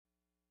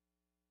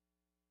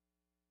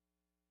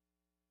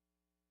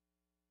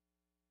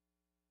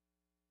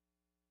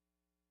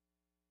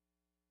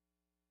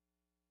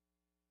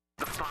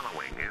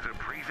following is a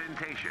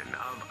presentation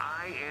of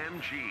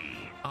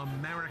IMG,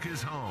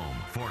 America's home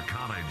for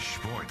college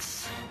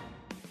sports.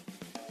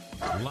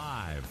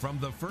 Live from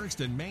the First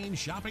and Main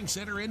Shopping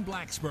Center in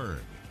Blacksburg,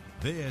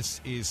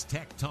 this is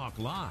Tech Talk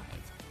Live.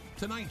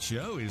 Tonight's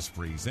show is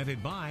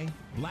presented by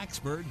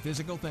Blacksburg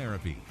Physical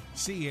Therapy,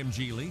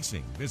 CMG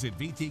Leasing. Visit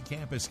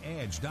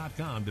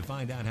VTCampusEdge.com to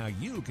find out how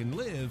you can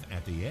live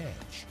at the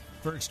edge.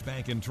 First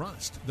Bank and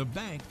Trust, the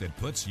bank that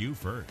puts you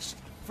first.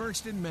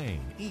 First and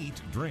Main,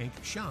 eat, drink,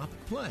 shop,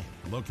 play.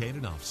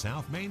 Located off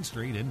South Main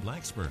Street in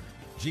Blacksburg.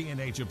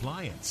 G&H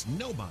Appliance,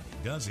 nobody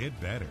does it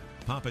better.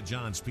 Papa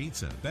John's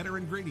Pizza, better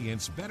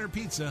ingredients, better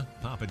pizza,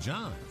 Papa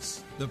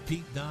John's. The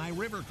Pete Dye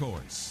River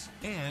Course.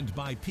 And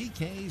by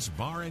PK's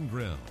Bar and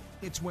Grill.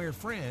 It's where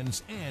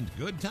friends and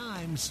good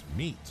times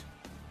meet.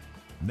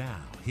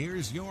 Now,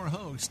 here's your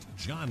host,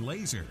 John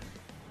Laser.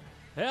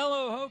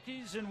 Hello,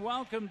 Hokies, and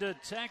welcome to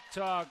Tech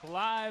Talk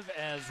Live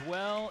as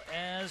well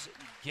as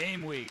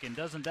Game Week. And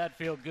doesn't that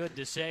feel good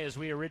to say as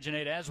we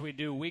originate, as we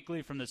do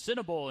weekly, from the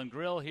Cinnabon and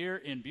Grill here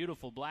in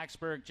beautiful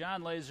Blacksburg.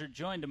 John Laser,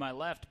 joined to my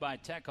left by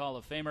Tech Hall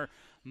of Famer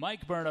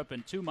Mike Burnop,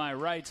 and to my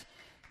right,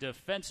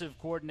 defensive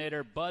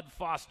coordinator Bud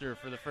Foster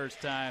for the first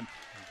time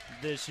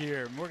this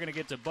year. We're going to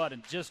get to Bud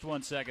in just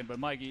one second, but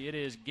Mikey, it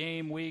is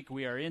game week.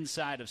 We are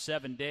inside of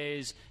 7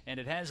 days, and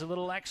it has a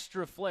little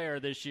extra flair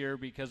this year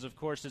because, of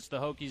course, it's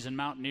the Hokies and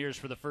Mountaineers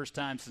for the first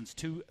time since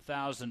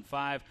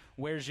 2005.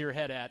 Where's your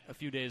head at a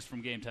few days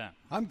from game time?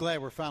 I'm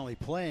glad we're finally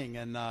playing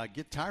and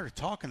get tired of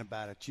talking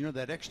about it. You know,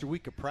 that extra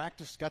week of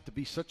practice got to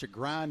be such a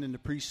grind in the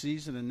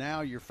preseason, and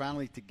now you're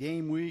finally to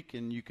game week,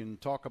 and you can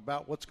talk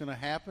about what's going to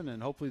happen,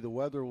 and hopefully the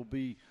weather will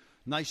be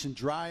nice and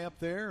dry up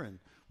there, and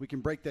we can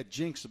break that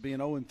jinx of being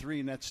 0-3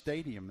 in that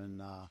stadium.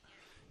 And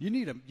you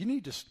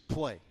need to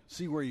play,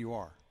 see where you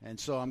are. And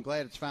so I'm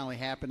glad it's finally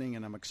happening,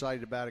 and I'm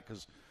excited about it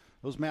because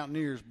those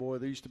Mountaineers, boy,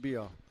 they used to be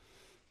a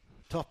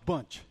tough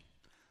bunch.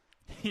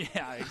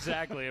 Yeah,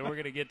 exactly. And we're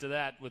going to get to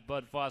that with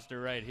Bud Foster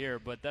right here.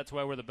 But that's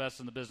why we're the best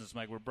in the business,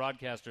 Mike. We're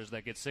broadcasters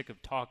that get sick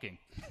of talking.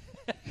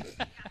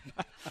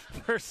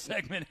 First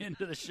segment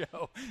into the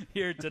show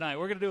here tonight.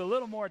 We're going to do a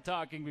little more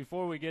talking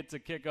before we get to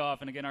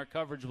kickoff. And, again, our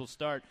coverage will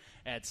start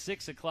at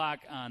 6 o'clock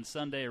on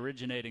Sunday,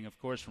 originating, of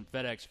course, from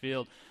FedEx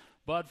Field.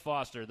 Bud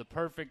Foster, the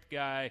perfect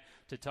guy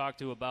to talk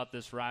to about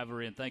this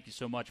rivalry, and thank you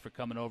so much for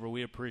coming over.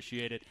 We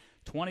appreciate it.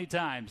 20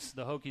 times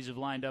the Hokies have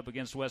lined up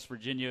against West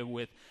Virginia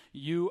with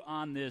you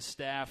on this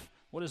staff.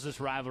 What does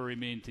this rivalry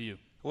mean to you?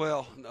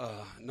 Well,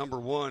 number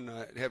one,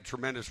 I have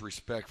tremendous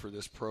respect for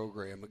this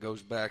program. It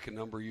goes back a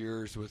number of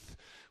years with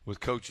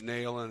Coach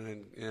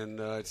Nalen, and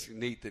it's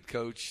neat that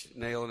Coach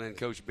Nalen and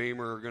Coach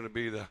Beamer are going to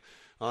be the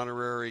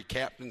honorary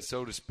captain,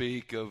 so to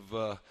speak,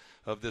 of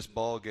this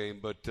ball game.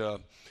 But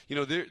you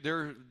know,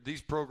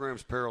 these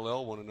programs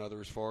parallel one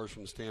another as far as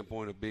from the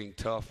standpoint of being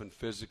tough and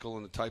physical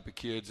and the type of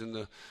kids and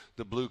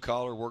the blue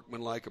collar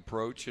workmanlike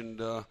approach. And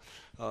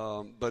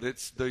but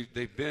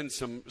they've been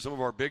some of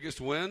our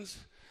biggest wins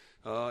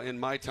in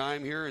my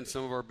time here, and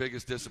some of our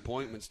biggest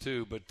disappointments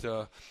too.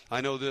 But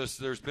I know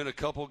there's been a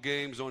couple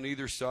games on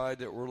either side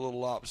that were a little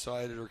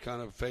lopsided or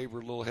kind of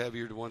favored a little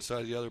heavier to one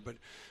side or the other, but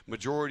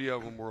majority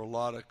of them were a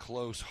lot of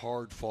close,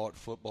 hard-fought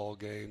football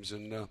games.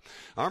 And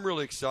I'm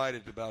really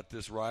excited about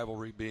this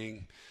rivalry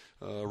being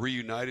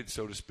reunited,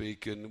 so to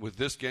speak, and with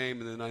this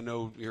game, and then I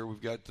know here we've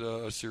got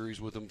a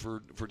series with them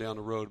for down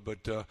the road.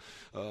 But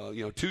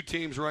you know, two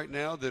teams right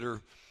now that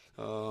are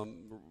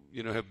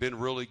you know, have been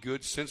really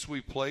good since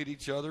we played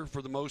each other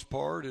for the most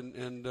part,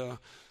 and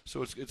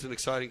so it's an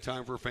exciting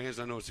time for fans.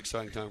 I know it's an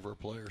exciting time for our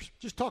players.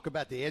 Just talk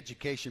about the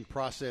education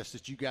process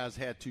that you guys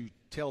had to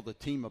tell the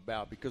team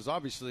about, because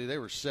obviously they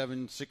were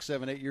 6,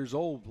 7, 8 years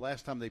old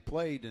last time they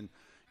played, and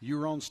you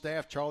were on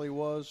staff. Charlie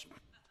was,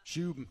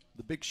 Shoe,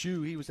 the big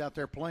Shoe, he was out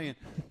there playing.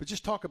 But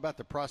just talk about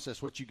the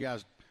process, what you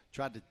guys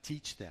tried to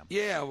teach them.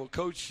 Yeah, well,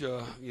 Coach,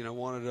 you know,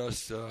 wanted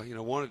us,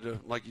 wanted to,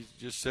 like you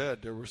just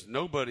said, there was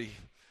nobody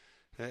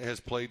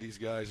has played these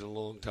guys in a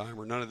long time,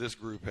 or none of this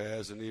group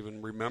has, and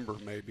even remember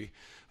maybe.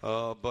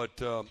 But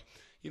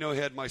you know,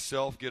 had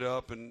myself get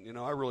up, and you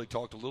know, I really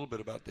talked a little bit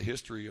about the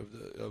history of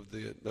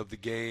the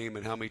game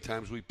and how many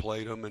times we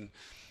played them, and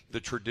the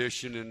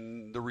tradition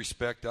and the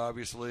respect,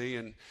 obviously,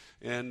 and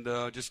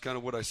just kind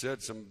of what I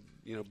said, some,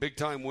 you know, big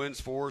time wins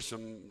for us,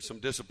 some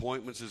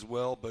disappointments as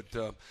well, but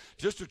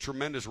just a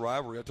tremendous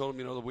rivalry. I told them,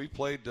 you know, that we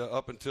played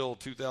up until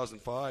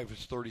 2005,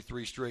 it's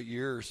 33 straight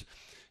years.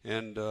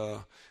 And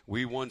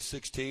we won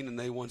 16 and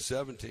they won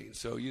 17.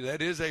 So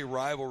that is a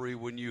rivalry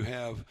when you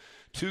have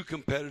two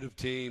competitive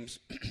teams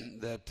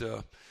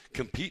that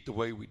compete the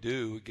way we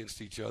do against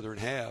each other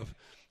and have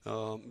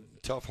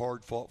tough,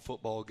 hard-fought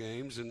football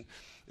games.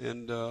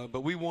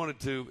 But we wanted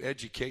to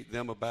educate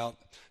them about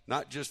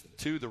not just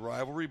the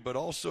rivalry, but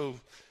also,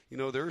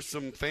 there's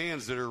some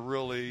fans that are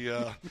really,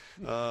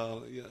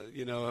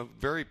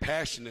 very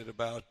passionate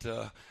about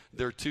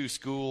their two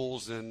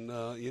schools, and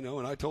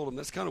and I told them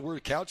that's kind of where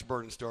the couch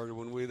burning started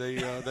when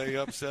they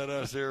upset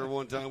us there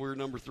one time. We were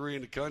number 3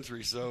 in the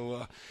country,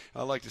 so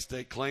I like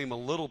to claim a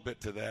little bit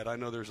to that. I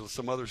know there's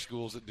some other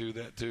schools that do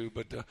that too,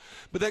 but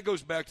that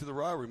goes back to the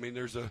rivalry. I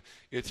mean,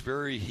 it's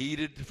very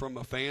heated from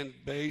a fan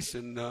base,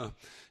 but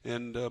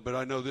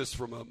I know this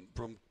from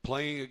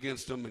playing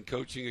against them and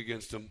coaching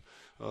against them.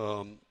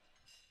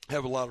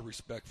 Have a lot of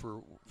respect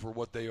for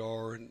what they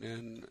are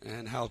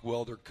and how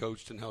well they're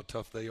coached and how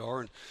tough they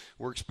are, and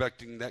we're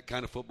expecting that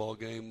kind of football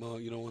game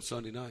on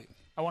Sunday night.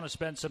 I want to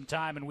spend some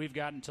time, and we've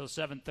got until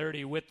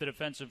 7:30 with the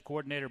defensive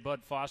coordinator,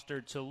 Bud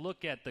Foster, to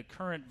look at the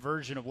current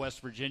version of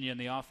West Virginia and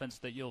the offense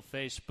that you'll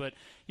face. But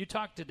you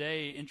talked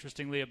today,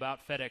 interestingly,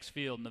 about FedEx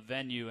Field and the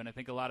venue, and I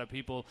think a lot of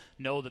people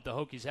know that the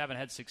Hokies haven't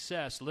had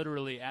success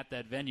literally at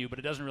that venue, but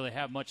it doesn't really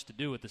have much to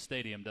do with the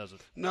stadium, does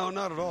it? No,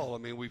 not at all. I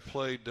mean, we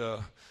played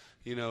 2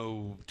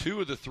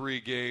 of the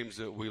 3 games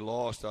that we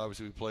lost,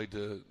 obviously we played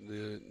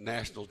the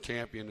national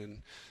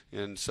champion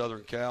in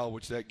Southern Cal,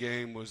 which that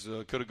game was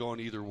could have gone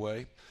either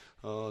way.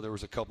 There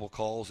was a couple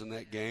calls in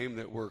that game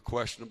that were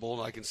questionable,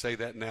 and I can say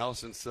that now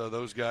since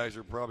those guys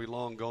are probably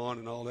long gone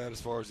and all that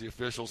as far as the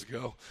officials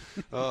go.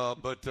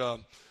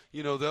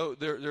 Though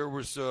there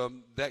was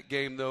that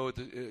game, though,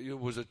 it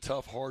was a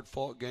tough,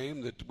 hard-fought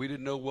game that we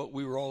didn't know what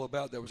we were all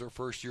about. That was our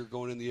first year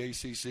going in the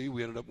ACC.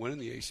 We ended up winning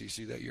the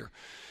ACC that year.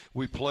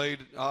 We played,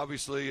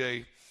 obviously,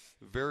 a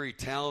very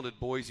talented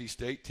Boise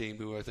State team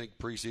who I think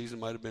preseason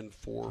might have been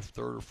 3rd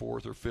or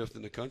 4th or 5th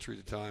in the country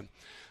at the time.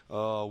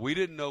 We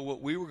didn't know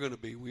what we were going to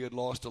be. We had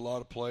lost a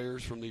lot of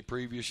players from the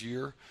previous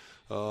year.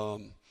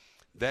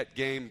 That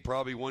game,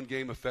 probably one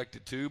game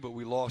affected 2, but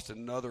we lost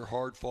another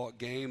hard-fought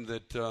game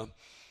that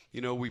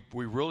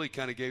we really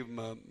kind of gave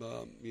them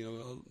a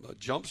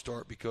jump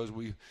start because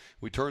we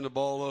turned the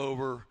ball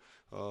over.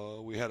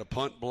 We had a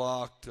punt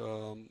blocked.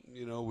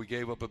 We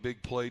gave up a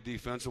big play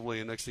defensively,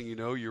 and next thing you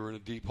know, you were in a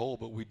deep hole.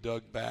 But we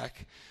dug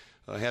back,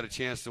 had a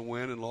chance to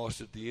win, and lost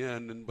at the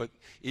end. But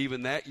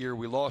even that year,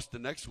 we lost the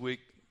next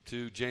week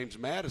to James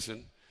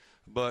Madison,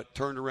 but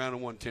turned around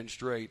and won 10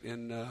 straight.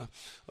 And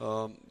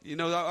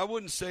I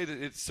wouldn't say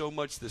that it's so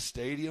much the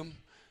stadium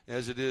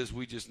as it is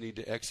we just need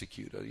to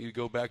execute. You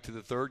go back to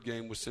the 3rd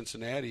game with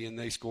Cincinnati, and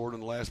they scored on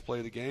the last play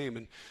of the game.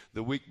 And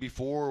the week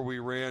before,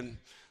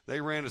 they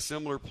ran a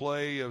similar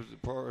play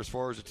as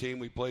far as the team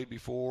we played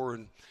before,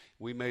 and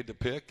we made the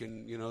pick.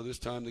 And, this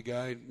time the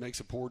guy makes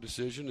a poor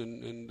decision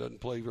and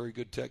doesn't play very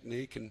good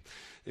technique. And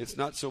it's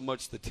not so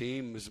much the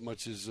team as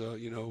much as,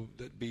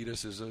 that beat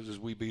us as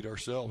we beat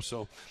ourselves.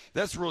 So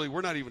that's really –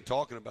 we're not even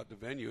talking about the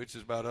venue. It's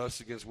just about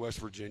us against West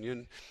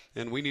Virginia.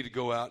 And we need to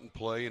go out and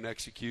play and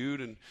execute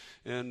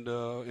and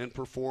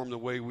perform the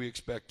way we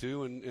expect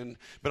to.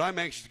 But I'm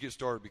anxious to get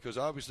started because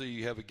obviously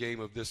you have a game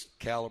of this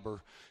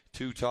caliber,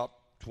 2 top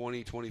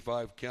 20,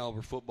 25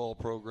 caliber football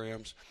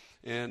programs,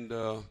 and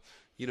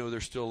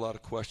there's still a lot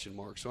of question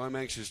marks. So I'm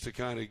anxious to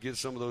kind of get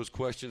some of those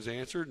questions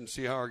answered and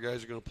see how our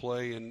guys are going to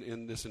play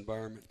in this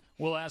environment.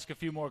 We'll ask a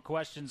few more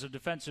questions of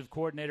defensive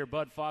coordinator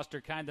Bud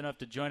Foster, kind enough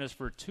to join us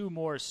for 2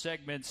 more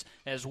segments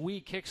as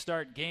we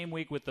kickstart game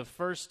week with the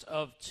first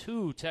of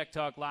 2 Tech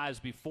Talk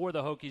Lives before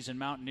the Hokies and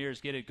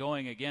Mountaineers get it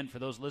going again. For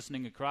those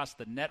listening across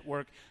the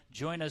network,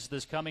 join us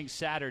this coming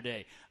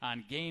Saturday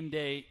on Game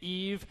Day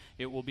Eve.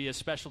 It will be a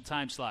special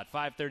time slot,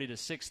 5:30 to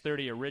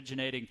 6:30,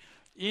 originating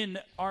in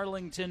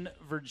Arlington,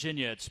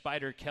 Virginia at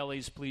Spider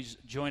Kelly's. Please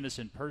join us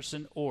in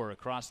person or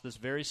across this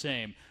very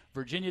same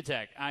Virginia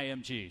Tech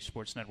IMG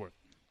Sports Network.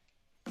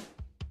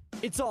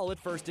 It's all at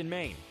First &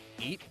 Main.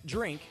 Eat,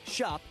 drink,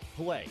 shop,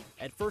 play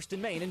at First &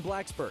 Main in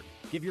Blacksburg.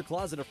 Give your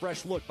closet a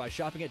fresh look by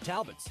shopping at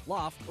Talbot's,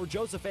 Loft, or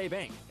Joseph A.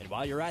 Bank. And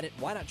while you're at it,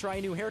 why not try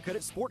a new haircut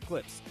at Sport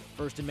Clips?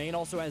 First & Main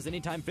also has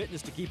Anytime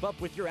Fitness to keep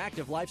up with your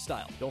active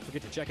lifestyle. Don't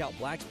forget to check out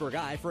Blacksburg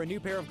Eye for a new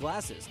pair of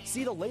glasses.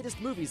 See the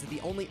latest movies at the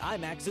only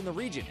IMAX in the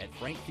region at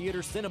Frank Theater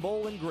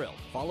Cinnabole and Grill.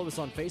 Follow us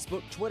on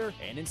Facebook, Twitter,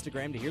 and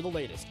Instagram to hear the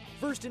latest.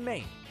 First &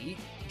 Main. Eat,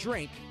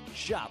 drink,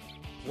 shop,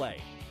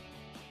 play.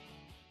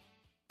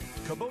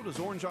 Kubota's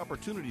Orange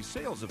Opportunity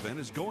Sales Event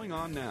is going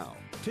on now.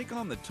 Take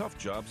on the tough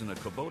jobs in a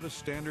Kubota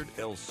Standard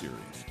L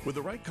Series. With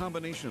the right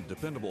combination of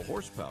dependable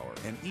horsepower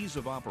and ease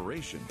of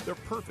operation, they're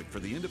perfect for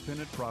the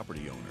independent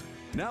property owner.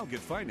 Now get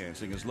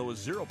financing as low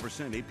as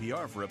 0%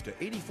 APR for up to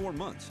 84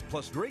 months,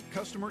 plus great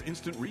customer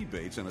instant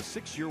rebates and a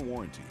 6-year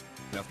warranty.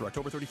 After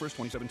October 31st,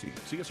 2017.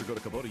 See us or go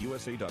to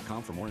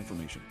KubotaUSA.com for more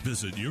information.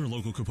 Visit your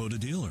local Kubota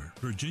dealer.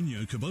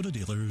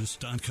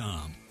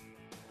 VirginiaKubotaDealers.com.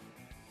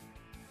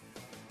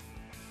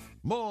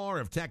 More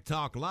of Tech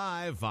Talk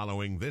Live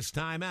following this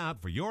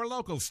timeout for your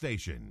local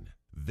station.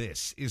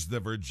 This is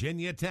the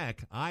Virginia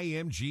Tech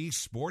IMG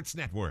Sports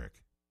Network.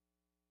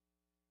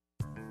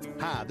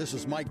 Hi, this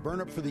is Mike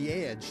Burnup for The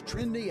Edge,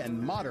 trendy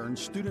and modern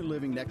student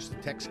living next to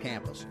Tech's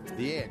campus.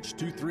 The Edge,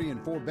 2, 3,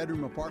 and 4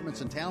 bedroom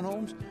apartments and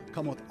townhomes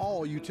come with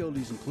all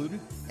utilities included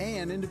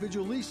and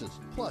individual leases.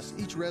 Plus,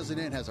 each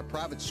resident has a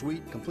private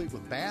suite complete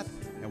with bath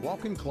and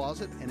walk-in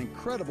closet and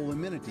incredible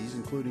amenities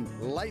including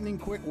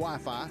lightning-quick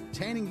Wi-Fi,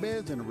 tanning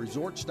beds, and a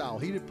resort-style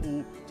heated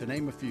pool, to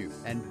name a few.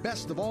 And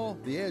best of all,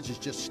 The Edge is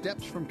just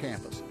steps from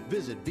campus.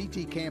 Visit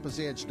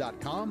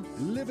vtcampusedge.com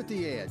and live at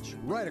The Edge,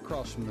 right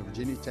across from the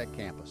Virginia Tech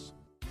campus.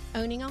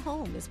 Owning a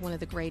home is one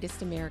of the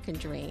greatest American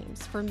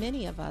dreams. For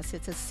many of us,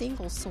 it's a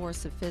single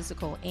source of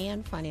physical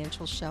and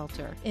financial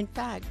shelter. In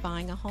fact,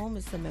 buying a home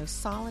is the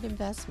most solid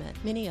investment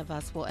many of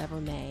us will ever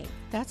make.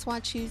 That's why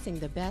choosing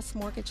the best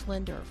mortgage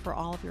lender for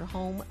all of your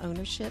home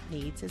ownership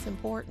needs is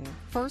important.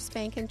 First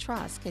Bank &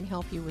 Trust can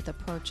help you with a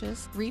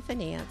purchase,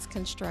 refinance,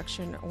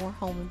 construction, or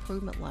home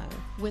improvement loan.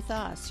 With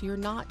us, you're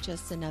not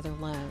just another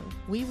loan.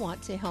 We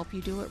want to help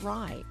you do it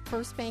right.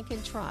 First Bank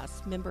 &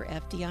 Trust, member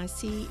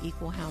FDIC,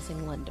 equal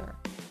housing lender.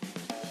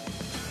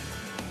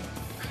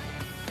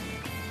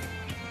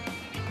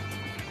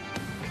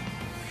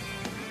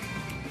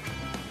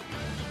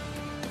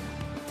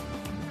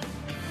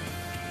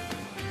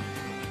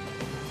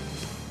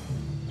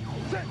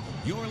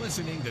 You're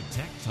listening to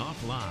Tech Talk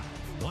Live.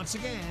 Once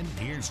again,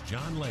 here's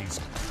John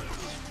Laser.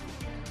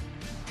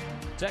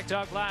 Tech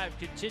Talk Live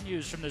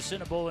continues from the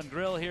Cinnabon and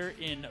Grill here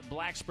in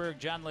Blacksburg.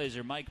 John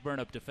Laser, Mike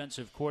Burnup,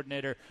 defensive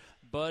coordinator,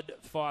 Bud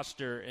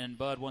Foster. And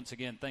Bud, once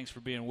again, thanks for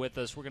being with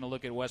us. We're going to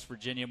look at West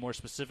Virginia more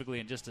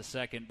specifically in just a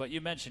second. But you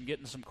mentioned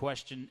getting some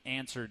question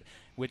answered,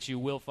 which you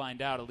will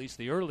find out, at least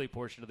the early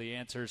portion of the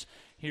answers,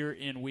 here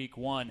in Week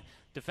 1.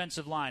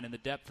 Defensive line and the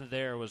depth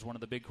there was one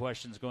of the big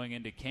questions going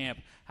into camp.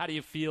 How do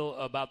you feel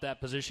about that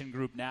position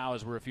group now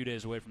as we're a few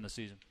days away from the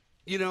season?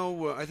 You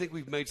know, I think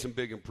we've made some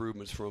big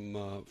improvements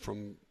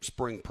from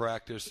spring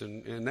practice,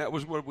 and that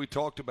was what we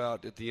talked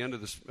about at the end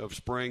of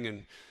spring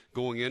and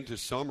going into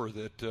summer,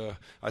 that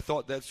I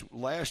thought that's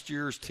last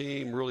year's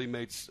team really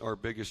made our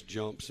biggest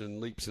jumps and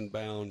leaps and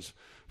bounds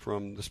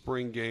from the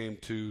spring game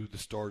to the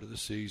start of the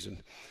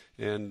season.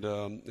 And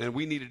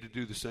we needed to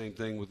do the same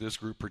thing with this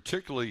group,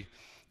 particularly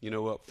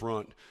up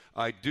front.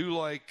 I do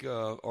like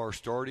our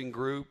starting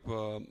group.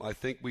 I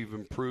think we've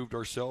improved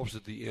ourselves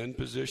at the end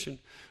position.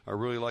 I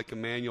really like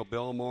Emmanuel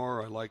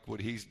Belmar. I like what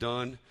he's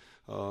done.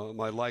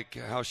 I like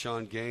how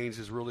Sean Gaines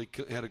has really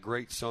had a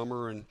great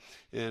summer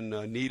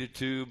and needed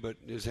to, but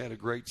has had a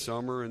great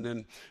summer. And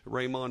then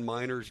Raymond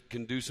Minor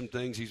can do some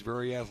things. He's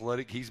very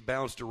athletic. He's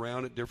bounced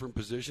around at different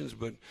positions,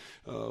 but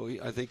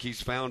I think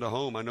he's found a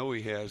home. I know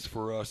he has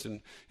for us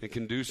and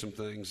can do some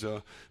things.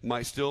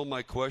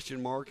 My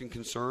question mark and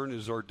concern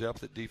is our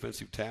depth at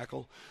defensive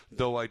tackle,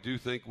 though I do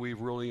think we've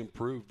really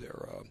improved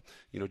there.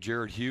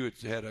 Jared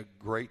Hewitt had a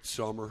great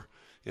summer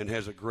and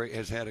has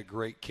had a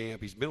great camp.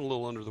 He's been a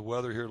little under the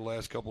weather here the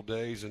last couple of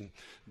days,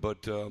 but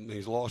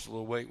he's lost a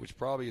little weight, which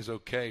probably is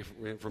okay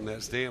from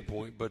that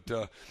standpoint.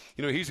 But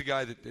he's a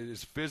guy that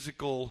is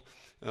physical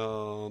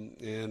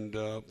and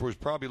was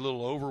probably a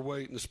little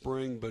overweight in the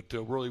spring, but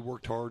really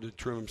worked hard to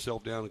trim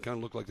himself down and kind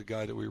of look like the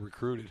guy that we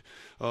recruited.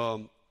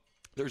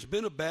 There's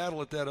been a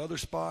battle at that other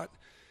spot,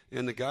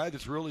 and the guy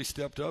that's really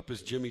stepped up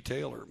is Jimmy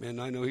Taylor. Man,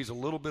 I know he's a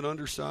little bit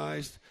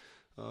undersized,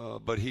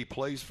 but he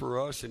plays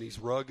for us, and he's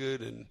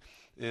rugged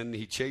and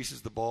he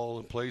chases the ball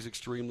and plays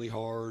extremely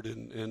hard.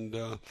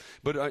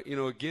 But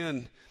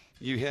again,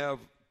 you have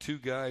two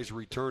guys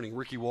returning.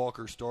 Ricky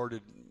Walker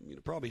started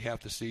probably half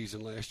the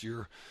season last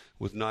year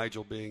with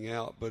Nigel being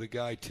out, but a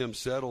guy, Tim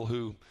Settle,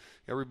 who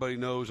everybody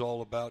knows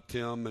all about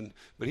Tim,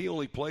 but he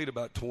only played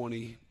about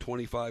 20,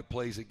 25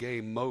 plays a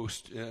game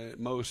most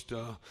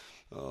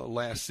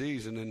last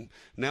season, and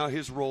now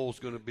his role is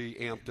going to be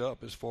amped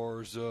up as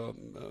far as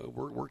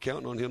we're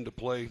counting on him to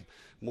play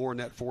more in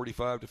that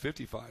 45 to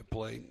 55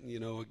 play,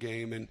 a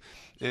game,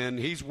 and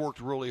he's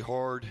worked really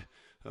hard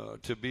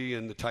to be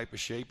in the type of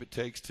shape it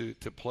takes to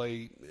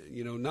play,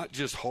 not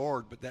just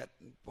hard, but that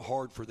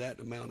hard for that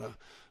amount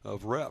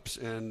of reps.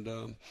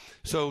 And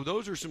so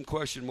those are some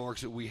question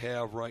marks that we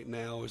have right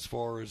now as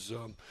far as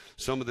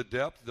some of the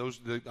depth.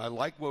 I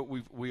like what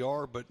we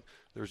are, but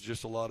there's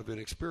just a lot of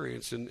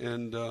inexperience,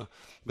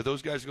 but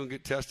those guys are going to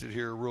get tested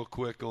here real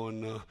quick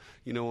on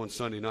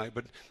Sunday night.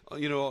 But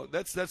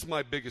that's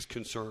my biggest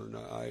concern.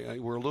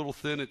 We're a little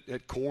thin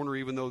at corner,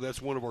 even though that's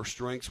one of our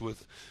strengths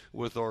with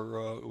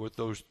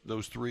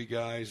those three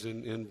guys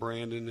and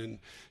Brandon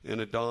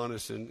and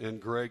Adonis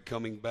and Greg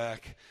coming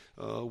back.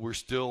 We're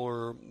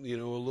still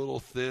a little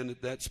thin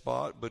at that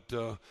spot, but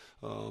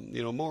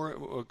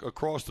more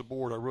across the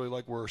board. I really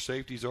like where our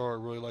safeties are.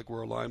 I really like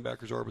where our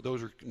linebackers are, but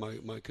those are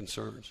my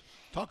concerns.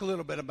 Talk a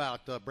little bit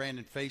about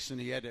Brandon Faison.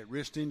 He had that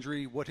wrist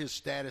injury, what his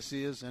status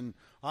is, and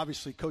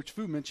obviously Coach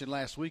Fu mentioned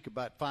last week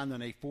about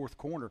finding a fourth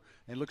corner,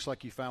 and it looks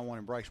like you found one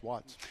in Bryce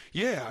Watts.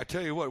 Yeah, I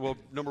tell you what. Well,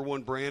 number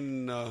one,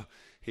 Brandon,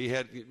 he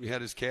had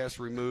his cast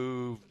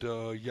removed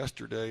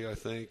yesterday, I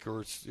think,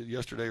 or it's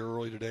yesterday or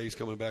early today. He's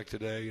coming back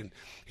today, and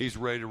he's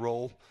ready to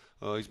roll.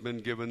 He's been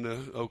given the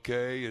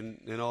okay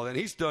and all that. And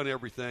he's done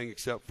everything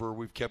except for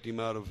we've kept him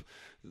out of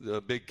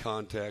the big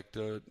contact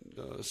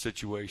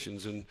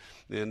situations. And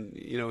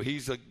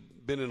he's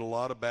been in a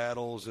lot of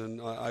battles,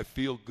 and I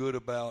feel good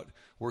about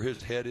where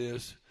his head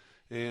is.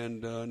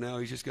 And now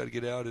he's just got to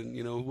get out, and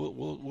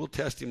we'll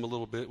test him a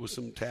little bit with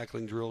some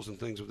tackling drills and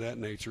things of that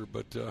nature.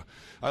 But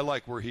I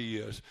like where he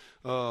is.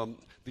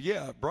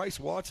 Bryce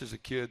Watts is a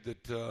kid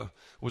that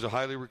was a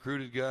highly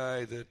recruited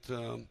guy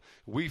that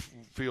we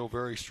feel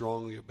very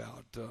strongly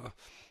about.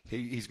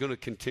 He's going to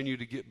continue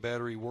to get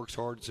better. He works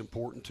hard. It's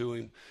important to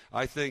him.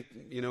 I think,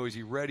 is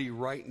he ready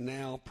right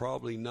now?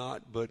 Probably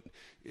not. But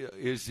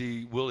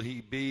will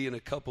he be in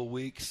a couple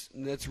weeks?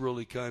 And that's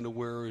really kind of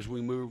where, as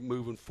we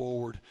moving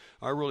forward,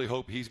 I really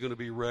hope he's going to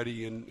be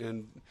ready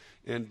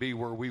and be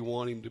where we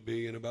want him to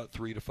be in about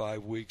 3 to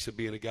 5 weeks of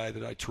being a guy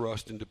that I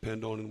trust and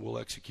depend on and will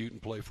execute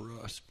and play for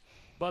us.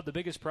 But the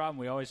biggest problem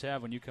we always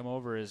have when you come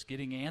over is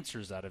getting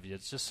answers out of you.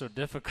 It's just so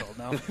difficult.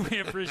 No, we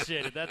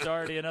appreciate it. That's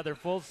already another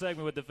full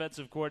segment with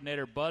defensive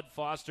coordinator Bud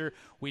Foster.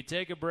 We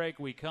take a break.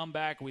 We come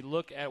back. We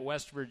look at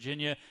West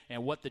Virginia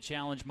and what the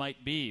challenge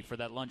might be for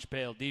that lunch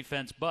pail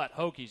defense. But,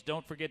 Hokies,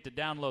 don't forget to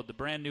download the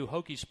brand-new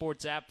Hokie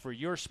Sports app for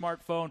your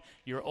smartphone.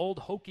 Your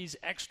old Hokies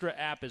Extra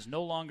app is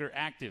no longer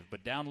active,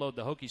 but download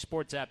the Hokie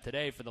Sports app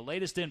today for the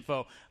latest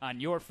info on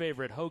your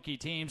favorite Hokie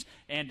teams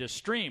and to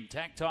stream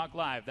Tech Talk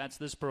Live. That's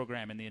this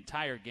program and the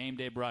entire game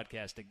day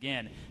broadcast.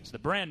 Again, it's the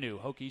brand new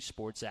Hokie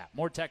Sports app.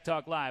 More Tech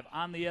Talk Live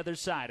on the other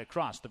side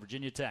across the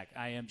Virginia Tech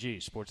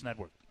IMG Sports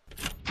Network.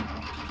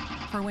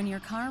 For when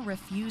your car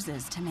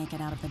refuses to make it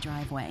out of the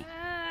driveway.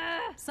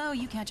 So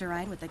you catch a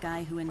ride with the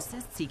guy who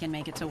insists he can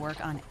make it to work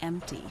on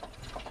empty.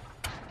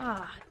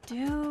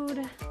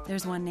 Dude.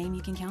 There's one name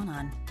you can count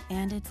on,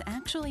 and it's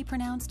actually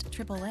pronounced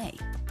AAA.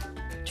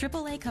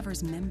 AAA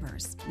covers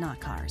members, not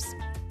cars.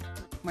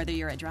 Whether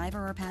you're a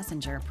driver or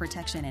passenger,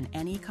 protection in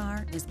any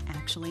car is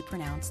actually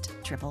pronounced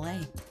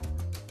AAA.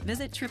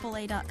 Visit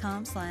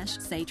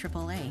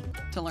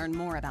AAA.com/SayAAA to learn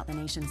more about the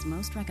nation's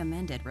most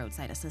recommended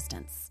roadside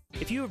assistance.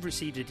 If you have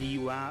received a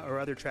DUI or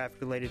other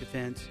traffic-related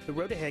offense, the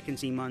road ahead can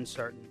seem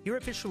uncertain. Here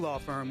at Fisher Law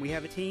Firm, we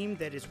have a team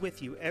that is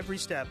with you every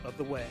step of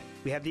the way.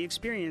 We have the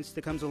experience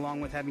that comes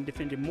along with having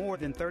defended more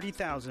than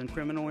 30,000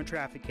 criminal and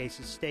traffic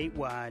cases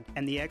statewide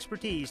and the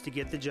expertise to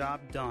get the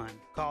job done.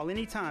 Call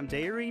anytime,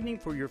 day or evening,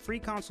 for your free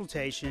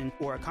consultation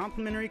or a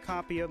complimentary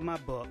copy of my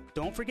book.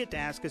 Don't forget to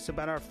ask us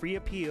about our free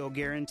appeal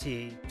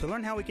guarantee. To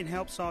learn how we can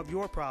help solve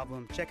your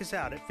problem, check us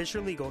out at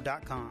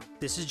FisherLegal.com.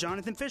 This is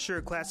Jonathan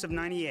Fisher, class of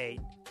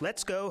 98.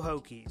 Let's go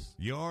Hokies.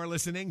 You're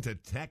listening to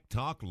Tech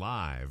Talk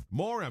Live.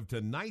 More of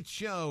tonight's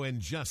show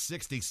in just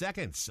 60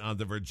 seconds on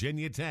the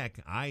Virginia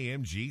Tech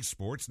IMG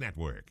Sports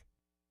Network.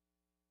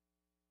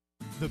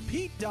 The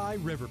Pete Dye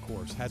River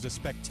Course has a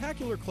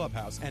spectacular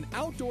clubhouse and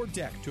outdoor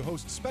deck to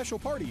host special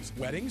parties,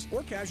 weddings,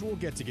 or casual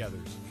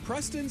get-togethers.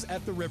 Preston's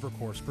at the River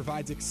Course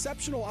provides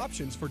exceptional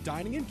options for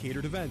dining and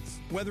catered events.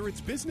 Whether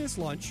it's business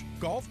lunch,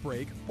 golf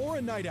break, or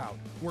a night out,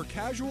 we're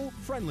casual,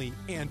 friendly,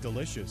 and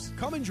delicious.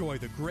 Come enjoy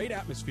the great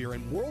atmosphere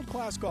and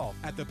world-class golf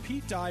at the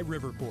Pete Dye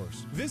River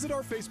Course. Visit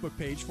our Facebook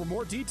page for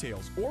more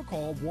details or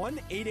call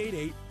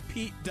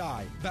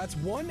 1-888-PETE-DYE. That's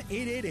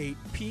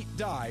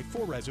 1-888-PETE-DYE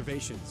for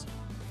reservations.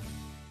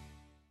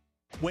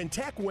 When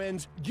Tech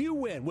wins, you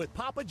win with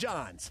Papa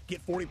John's.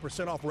 Get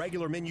 40% off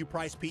regular menu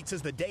price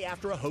pizzas the day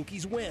after a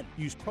Hokies win.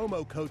 Use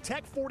promo code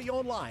TECH40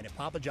 online at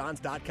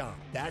papajohns.com.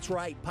 That's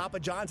right, Papa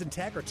John's and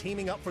Tech are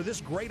teaming up for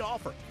this great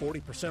offer.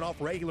 40% off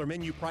regular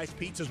menu price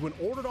pizzas when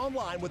ordered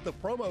online with the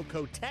promo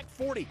code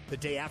TECH40 the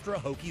day after a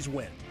Hokies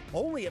win.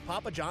 Only at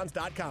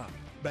papajohns.com.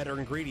 Better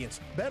ingredients,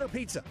 better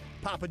pizza.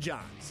 Papa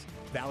John's.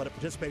 Valid at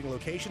participating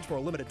locations for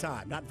a limited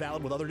time. Not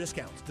valid with other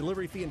discounts.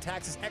 Delivery fee and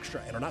taxes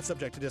extra and are not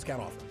subject to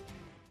discount offer.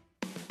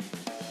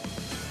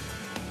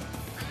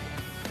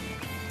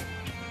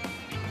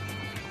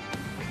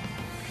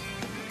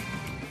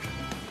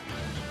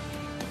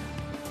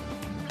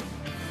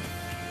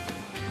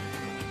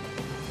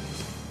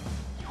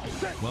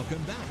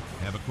 Welcome back.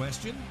 Have a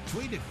question?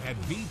 Tweet it at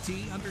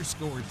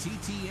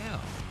VT_TTL.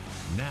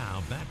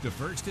 Now back to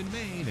First and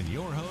Main and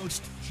your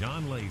host,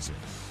 John Laser.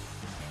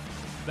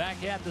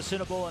 Back at the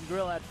Cinnabon and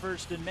Grill at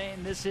First and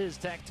Main. This is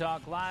Tech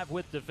Talk Live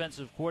with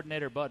defensive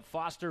coordinator Bud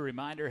Foster.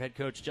 Reminder, head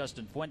coach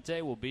Justin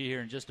Fuente will be here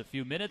in just a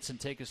few minutes and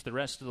take us the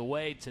rest of the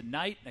way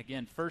tonight.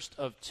 Again, first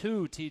of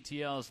 2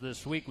 TTLs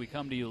this week. We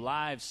come to you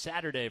live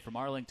Saturday from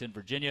Arlington,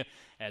 Virginia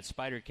at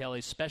Spider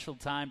Kelly's. Special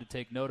time to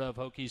take note of,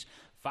 Hokies,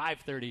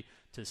 5:30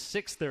 to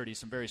 6:30.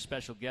 Some very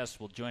special guests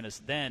will join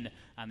us then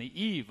on the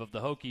eve of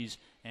the Hokies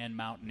and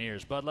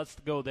Mountaineers. But let's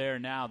go there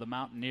now. The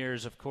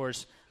Mountaineers, of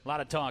course, a lot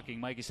of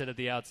talking. Mikey said at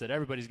the outset,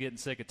 everybody's getting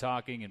sick of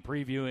talking and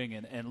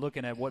previewing and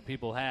looking at what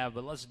people have,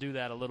 but let's do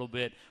that a little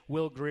bit.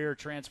 Will Grier,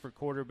 transfer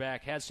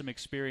quarterback, has some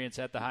experience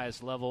at the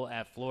highest level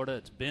at Florida.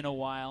 It's been a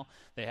while.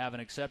 They have an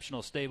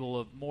exceptional stable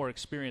of more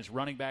experienced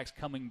running backs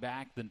coming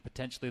back than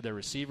potentially their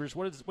receivers.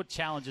 What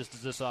challenges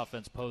does this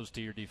offense pose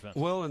to your defense?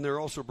 Well, and they're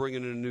also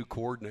bringing in a new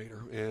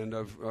coordinator, and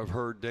I've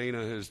heard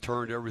Dana has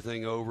turned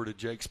everything over to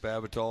Jake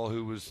Spavital,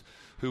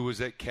 who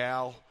was at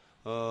Cal.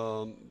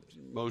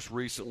 most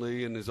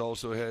recently, and has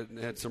also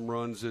had some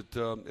runs at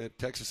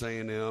Texas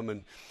A&M,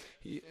 and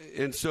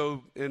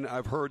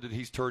I've heard that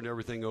he's turned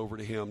everything over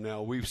to him.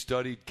 Now, we've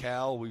studied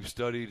Cal, we've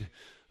studied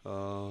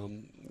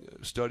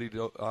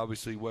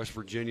obviously West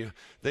Virginia.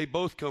 They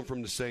both come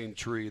from the same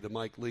tree, the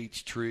Mike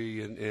Leach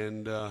tree,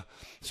 and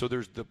so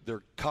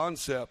their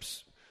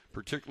concepts,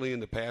 particularly in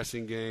the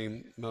passing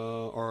game,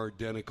 are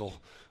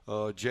identical.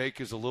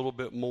 Jake is a little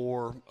bit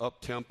more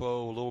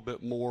up-tempo, a little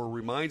bit more,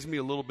 reminds me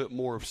a little bit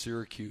more of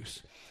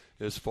Syracuse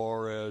as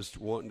far as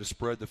wanting to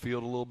spread the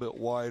field a little bit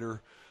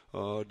wider,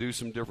 do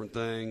some different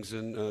things,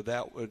 and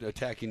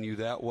attacking you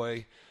that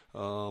way.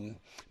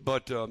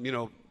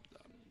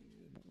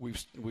 We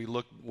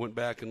went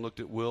back and looked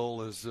at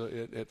Will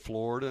at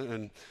Florida,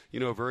 and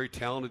a very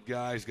talented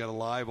guy. He's got a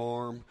live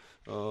arm.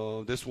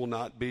 This will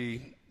not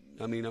be.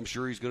 I mean, I'm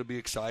sure he's going to be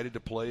excited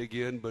to play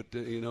again, but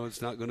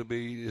it's not going to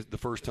be the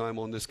first time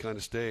on this kind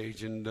of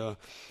stage, and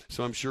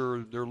so I'm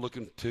sure they're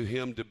looking to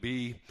him to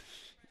be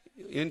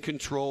in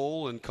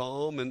control and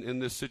calm in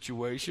this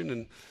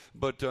situation.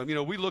 But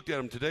we looked at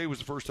him today. It was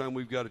the first time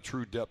we've got a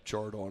true depth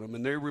chart on them,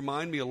 and they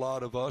remind me a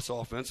lot of us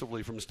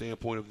offensively from the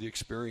standpoint of the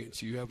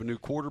experience. You have a new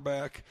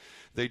quarterback.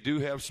 They do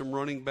have some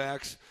running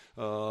backs,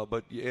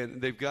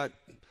 and they've got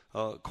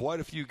quite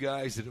a few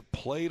guys that have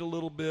played a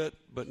little bit,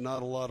 but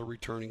not a lot of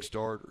returning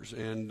starters.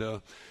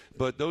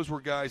 But those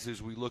were guys,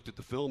 as we looked at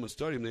the film and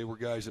studied them, they were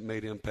guys that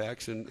made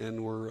impacts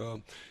and were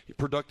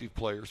productive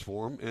players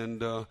for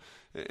them.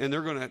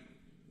 And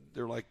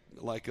they're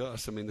like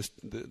us. I mean,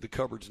 the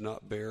cupboard's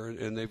not bare,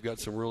 and they've got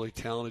some really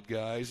talented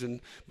guys.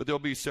 But there'll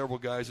be several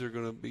guys that are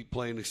going to be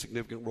playing a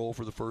significant role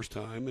for the first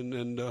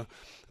time.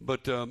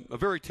 But a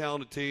very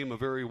talented team, a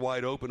very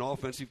wide open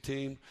offensive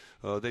team.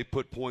 They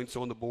put points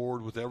on the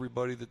board with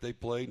everybody that they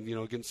played.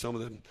 Against some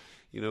of them,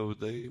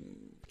 the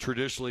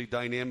traditionally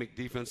dynamic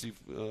defensive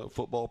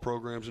football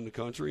programs in the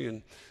country,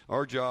 and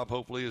our job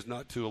hopefully is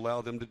not to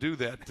allow them to do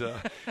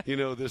that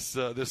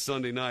this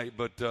Sunday night.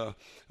 But but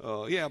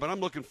I'm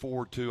looking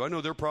forward to. I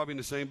know they're probably in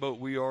the same boat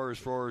we are as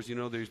far as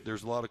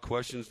there's a lot of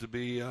questions to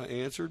be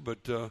answered,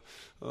 but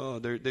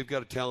they've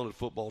got a talented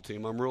football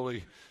team. I'm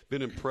really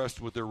been impressed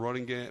with their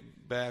running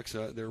backs.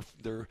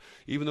 They're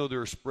even though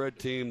they're a spread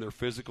team, they're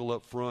physical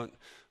up front.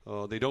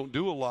 They don't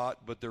do a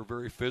lot, but they're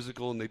very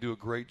physical, and they do a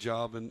great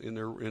job in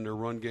their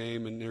run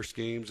game and their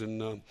schemes,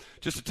 and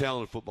just a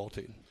talented football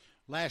team.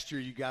 Last year,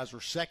 you guys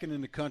were second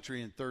in the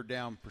country in third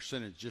down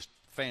percentage, just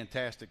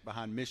fantastic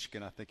behind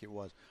Michigan, I think it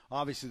was.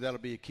 Obviously, that'll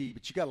be a key,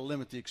 but you got to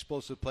limit the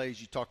explosive plays.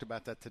 You talked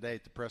about that today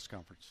at the press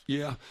conference.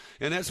 Yeah,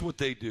 and that's what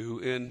they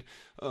do, and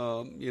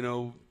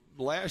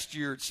last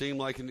year it seemed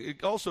like, and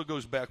it also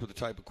goes back with the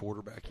type of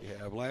quarterback you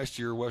have. Last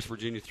year, West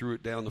Virginia threw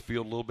it down the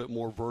field a little bit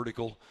more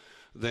vertical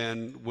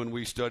than when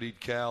we studied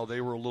Cal.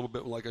 They were a little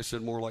bit, like I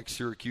said, more like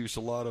Syracuse,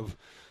 a lot of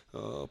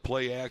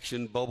play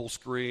action, bubble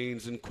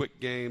screens, and quick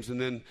games.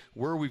 And then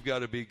where we've got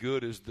to be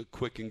good is the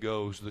quick and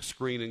goes, the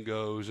screen and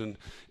goes,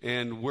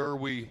 and where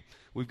we've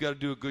got to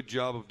do a good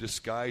job of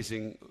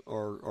disguising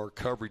our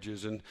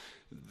coverages. And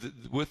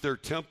with their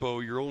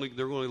tempo,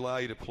 they're only allow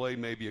you to play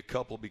maybe a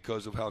couple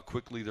because of how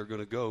quickly they're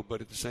going to go. But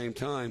at the same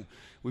time,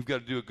 we've got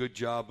to do a good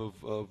job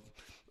of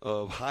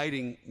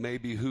hiding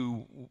maybe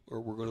who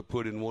we're going to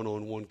put in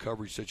one-on-one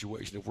coverage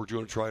situation. If we're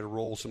going to try to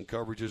roll some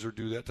coverages or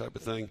do that type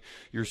of thing,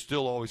 you're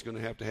still always going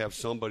to have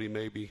somebody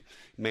maybe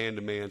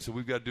man-to-man. So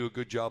we've got to do a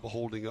good job of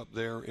holding up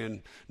there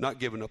and not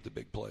giving up the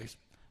big plays.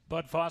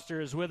 Bud Foster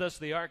is with us,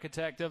 the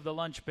architect of the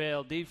lunch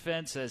pail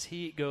defense, as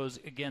he goes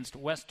against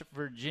West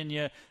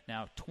Virginia,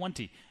 now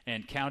 20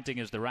 and counting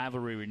as the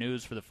rivalry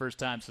renews for the first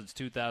time since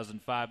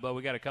 2005. Bud,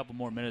 we got a couple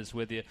more minutes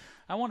with you.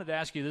 I wanted to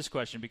ask you this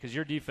question because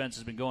your defense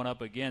has been going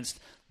up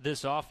against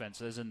this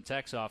offense, as in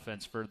Tech's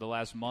offense, for the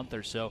last month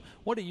or so.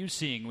 What are you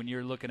seeing when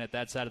you're looking at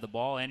that side of the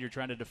ball and you're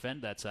trying to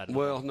defend that side of the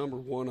ball? Well, number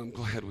one, I'm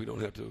glad we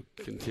don't have to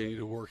continue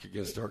to work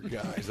against our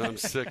guys. I'm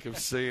sick of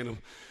seeing them.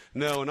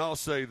 No, and I'll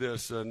say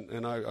this,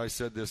 and I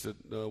said this at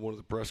one of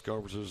the press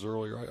conferences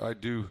earlier.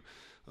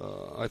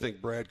 I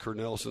think Brad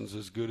Kernelson's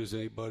as good as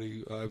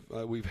anybody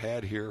we've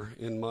had here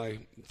in my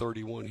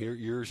 31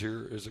 years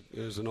here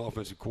as an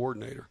offensive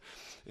coordinator.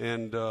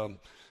 And,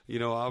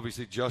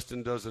 obviously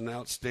Justin does an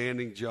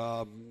outstanding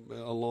job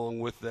along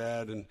with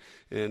that and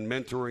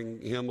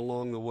mentoring him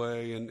along the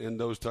way and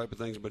those type of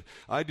things. But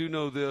I do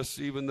know this,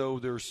 even though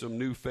there's some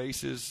new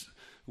faces,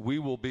 we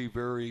will be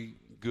very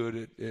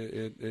good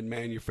at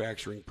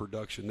manufacturing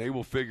production. They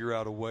will figure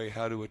out a way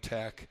how to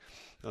attack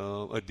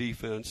a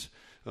defense,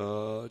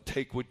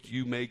 take what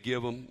you may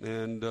give them,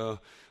 and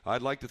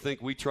I'd like to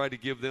think we try to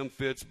give them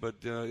fits,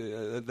 but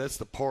that's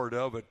the part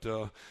of it.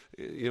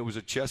 It was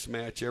a chess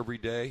match every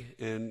day,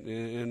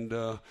 and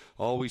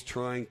always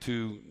trying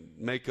to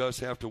make us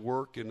have to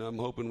work, and I'm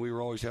hoping we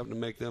were always having to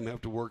make them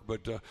have to work.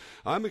 But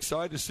I'm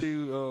excited to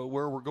see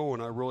where we're going.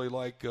 I really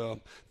like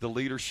the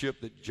leadership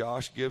that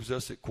Josh gives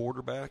us at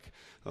quarterback.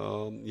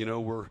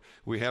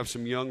 We have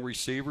some young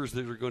receivers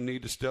that are going to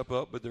need to step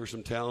up, but there's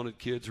some talented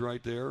kids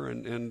right there,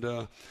 and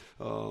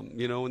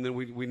then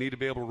we need to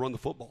be able to run the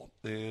football.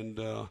 And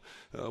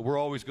we're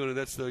always going to.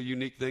 That's the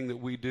unique thing that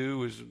we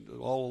do is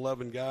all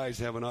 11 guys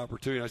have an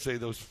opportunity. I say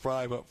those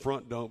 5 up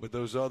front don't, but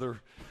those other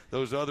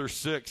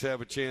 6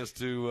 have a chance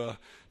to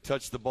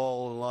touch the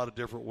ball in a lot of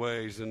different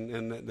ways,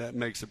 and that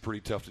makes it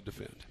pretty tough to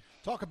defend.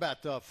 Talk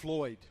about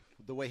Floyd,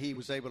 the way he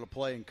was able to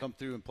play and come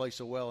through and play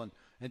so well, and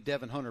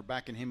Devin Hunter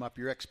backing him up.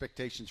 Your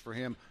expectations for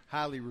him,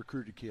 highly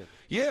recruited kid.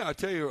 Yeah, I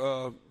tell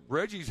you,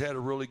 Reggie's had a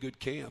really good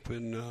camp,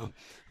 and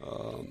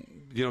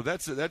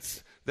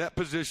that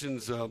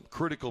position's a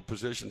critical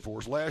position for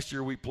us. Last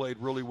year we played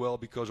really well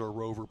because our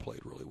rover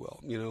played really well,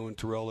 and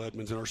Terrell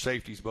Edmonds and our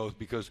safeties both.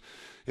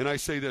 And I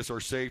say this,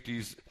 our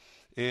safeties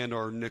and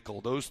our nickel.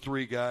 Those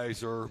 3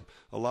 guys are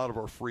a lot of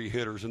our free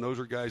hitters, and those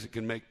are guys that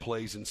can make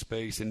plays in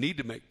space and need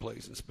to make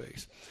plays in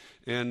space.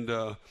 And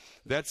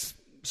that's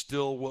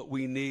still what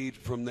we need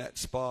from that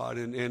spot.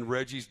 And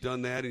Reggie's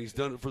done that, and he's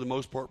done it for the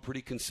most part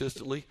pretty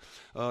consistently.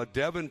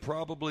 Devin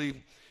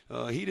probably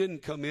he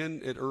didn't come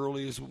in as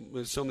early as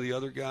some of the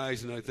other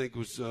guys, and I think it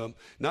was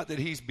not that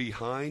he's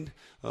behind.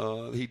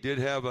 He did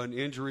have an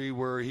injury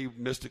where he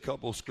missed a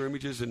couple of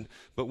scrimmages,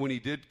 but when he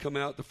did come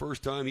out the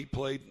first time, he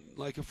played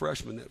like a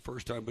freshman that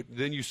first time. But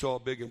then you saw a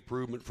big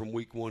improvement from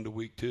week 1 to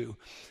week 2.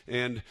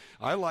 And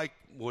I like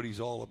what he's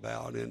all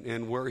about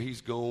and where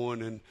he's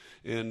going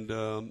and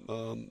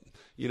how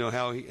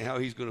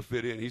he's going to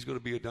fit in. He's going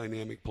to be a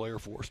dynamic player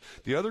for us.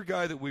 The other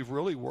guy that we've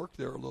really worked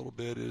there a little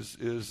bit is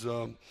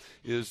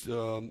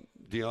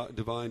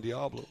Divine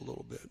Diablo a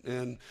little bit.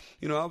 And,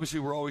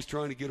 obviously we're always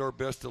trying to get our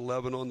best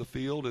 11 on the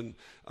field, and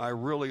I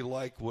really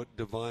like what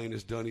Divine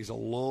has done. He's a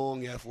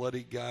long,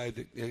 athletic guy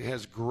that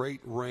has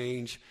great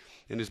range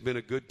and has been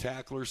a good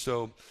tackler.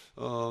 So,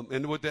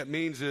 and what that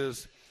means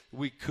is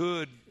we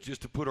could,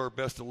 just to put our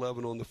best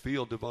 11 on the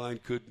field,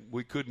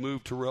 we could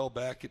move Terrell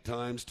back at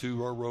times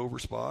to our rover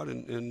spot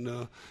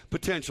and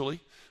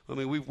potentially. I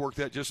mean, we've worked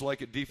that just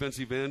like at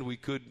defensive end. We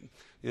could,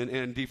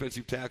 and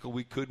defensive tackle,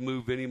 we could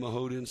move Vinny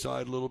Mahota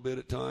inside a little bit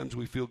at times.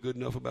 We feel good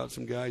enough about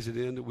some guys at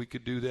end that we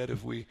could do that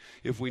if we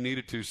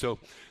needed to. So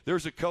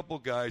there's a couple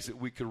guys that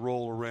we could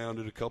roll around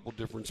at a couple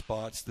different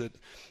spots that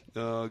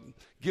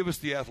give us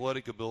the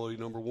athletic ability,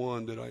 number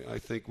one, that I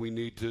think we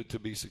need to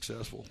be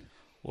successful.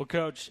 Well,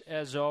 Coach,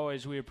 as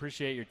always, we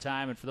appreciate your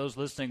time. And for those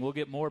listening, we'll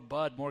get more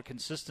Bud more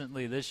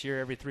consistently this year,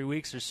 every 3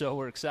 weeks or so.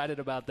 We're excited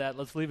about that.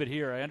 Let's leave it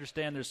here. I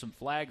understand there's some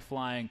flag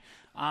flying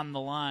on the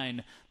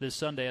line this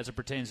Sunday as it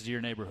pertains to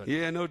your neighborhood.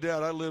 Yeah, no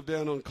doubt. I live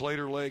down on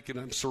Clater Lake, and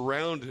I'm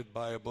surrounded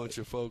by a bunch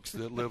of folks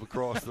that live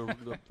across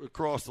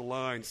across the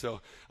line.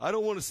 So I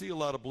don't want to see a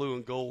lot of blue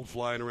and gold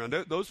flying around.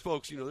 Those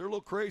folks, they're a little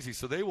crazy,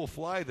 so they will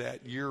fly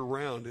that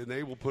year-round, and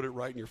they will put it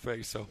right in your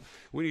face. So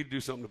we need to do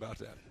something about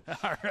that.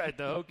 All right,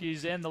 the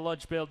Hokies and the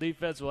Lunch Pail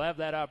defense will have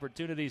that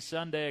opportunity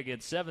Sunday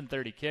against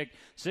 7:30 kick.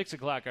 6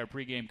 o'clock our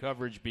pregame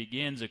coverage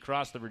begins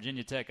across the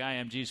Virginia Tech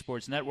IMG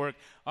Sports Network.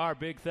 Our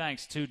big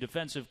thanks to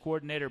defensive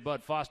coordinator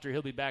Bud Foster.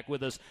 He'll be back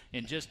with us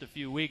in just a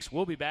few weeks.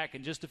 We'll be back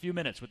in just a few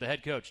minutes with the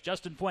head coach,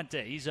 Justin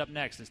Fuente. He's up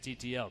next as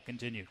TTL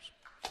continues.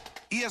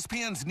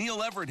 ESPN's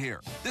Neil Everett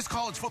here. This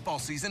college football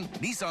season,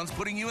 Nissan's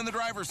putting you in the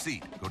driver's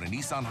seat. Go to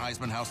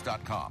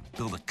NissanHeismanHouse.com.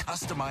 Build a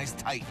customized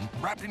Titan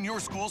wrapped in your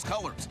school's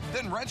colors.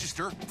 Then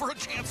register for a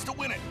chance to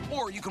win it.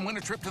 Or you can win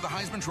a trip to the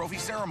Heisman Trophy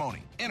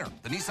ceremony. Enter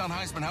the Nissan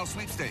Heisman House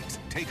Sweepstakes.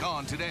 Take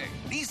on today.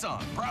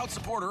 Nissan, proud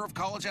supporter of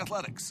college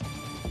athletics.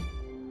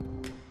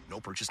 No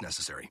purchase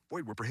necessary.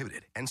 Void where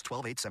prohibited. Ends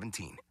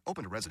 12/8/17.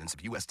 Open to residents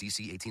of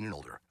USDC 18 and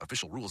older.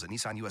 Official rules at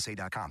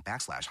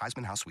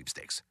NissanUSA.com/Heisman House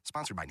Sweepstakes.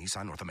 Sponsored by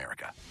Nissan North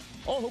America.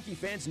 All Hokie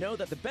fans know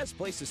that the best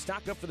place to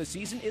stock up for the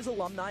season is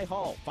Alumni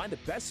Hall. Find the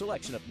best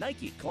selection of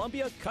Nike,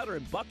 Columbia, Cutter,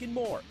 and Buck, and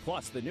more.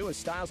 Plus the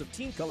newest styles of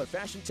team color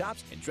fashion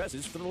tops and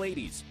dresses for the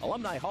ladies.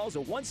 Alumni Hall is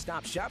a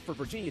one-stop shop for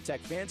Virginia Tech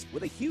fans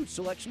with a huge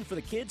selection for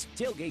the kids,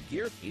 tailgate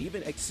gear, and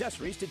even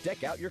accessories to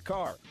deck out your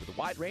car. With a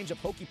wide range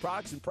of Hokie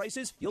products and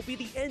prices, you'll be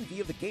the envy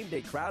of the game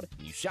day crowd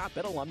when you shop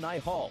at Alumni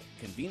Hall.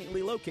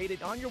 Conveniently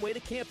located on your way to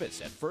campus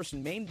at 1st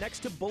and Main next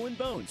to Bull and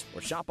Bones,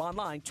 or shop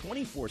online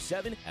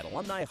 24/7 at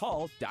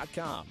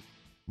alumnihall.com.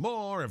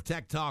 More of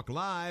Tech Talk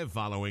Live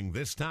following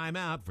this time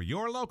out for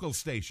your local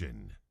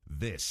station.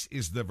 This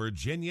is the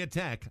Virginia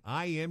Tech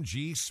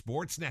IMG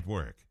Sports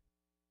Network.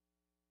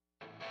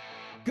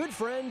 Good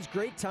friends,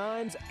 great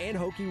times, and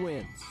Hokie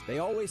wins. They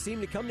always seem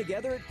to come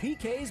together at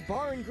PK's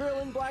Bar and Grill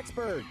in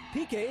Blacksburg.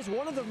 PK's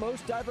one of the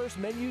most diverse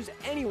menus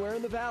anywhere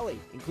in the Valley,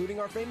 including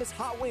our famous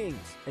hot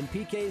wings. And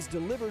PK's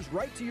delivers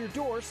right to your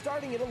door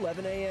starting at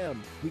 11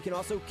 a.m. We can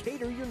also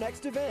cater your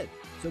next event.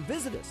 So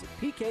visit us at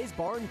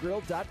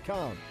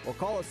pksbarandgrill.com or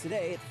call us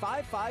today at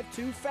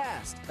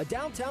 552-FAST, a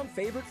downtown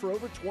favorite for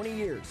over 20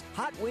 years.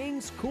 Hot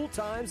wings, cool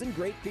times, and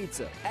great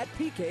pizza at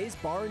PK's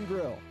Bar and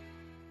Grill.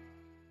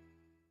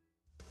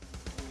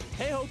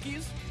 Hey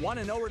Hokies, want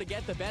to know where to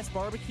get the best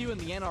barbecue in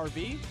the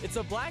NRV? It's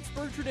a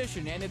Blacksburg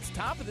tradition, and it's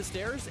top of the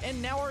stairs,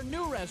 and now our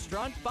new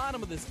restaurant,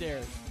 bottom of the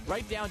stairs.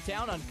 Right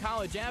downtown on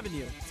College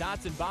Avenue.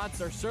 Tots and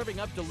Bots are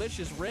serving up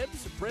delicious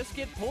ribs,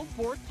 brisket, pulled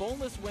pork,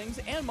 boneless wings,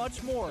 and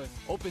much more.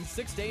 Open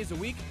 6 days a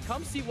week.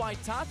 Come see why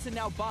Tots and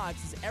now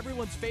Bots is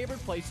everyone's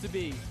favorite place to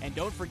be. And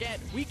don't forget,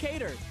 we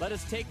cater. Let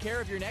us take care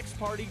of your next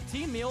party,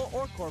 team meal,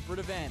 or corporate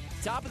event.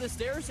 Top of the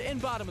stairs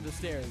and bottom of the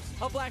stairs.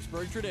 A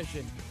Blacksburg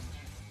tradition.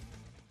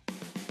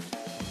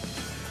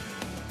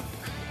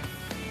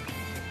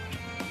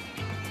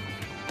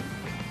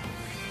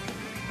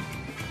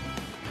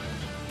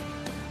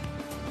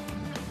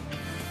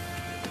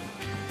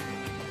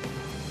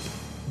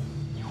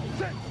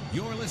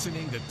 You're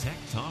listening to Tech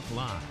Talk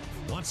Live.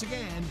 Once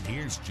again,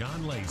 here's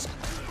John Laser.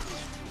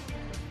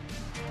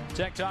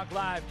 Tech Talk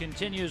Live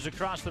continues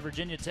across the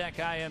Virginia Tech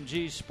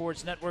IMG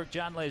Sports Network.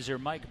 John Laser,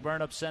 Mike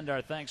Burnop, send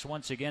our thanks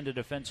once again to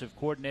defensive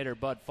coordinator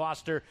Bud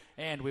Foster,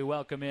 and we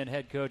welcome in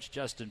head coach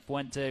Justin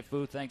Fuente.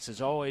 Fu, thanks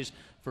as always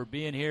for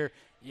being here.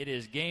 It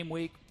is game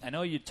week. I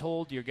know you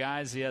told your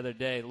guys the other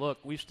day, look,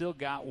 we've still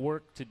got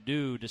work to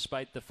do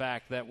despite the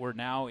fact that we're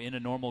now in a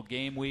normal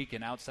game week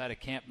and outside of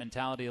camp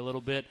mentality a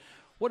little bit.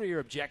 What are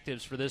your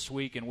objectives for this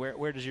week, and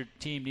where does your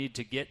team need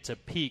to get to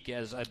peak,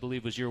 as I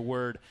believe was your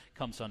word,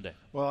 come Sunday?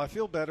 Well, I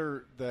feel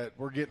better that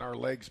we're getting our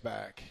legs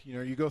back. You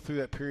know, you go through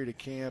that period of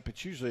camp,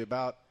 it's usually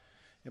about,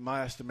 in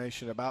my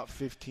estimation, about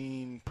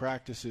 15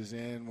 practices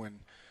in when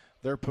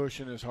they're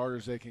pushing as hard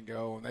as they can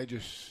go, and they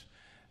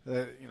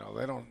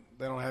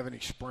don't have any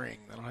spring,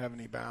 they don't have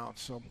any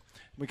bounce. So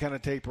we kind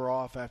of taper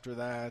off after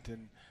that,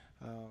 and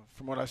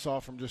from what I saw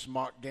from just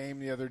mock game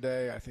the other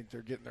day, I think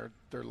they're getting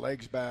their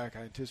legs back. I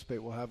anticipate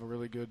we'll have a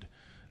really good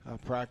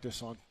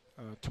practice on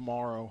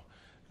tomorrow.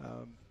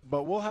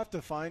 But we'll have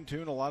to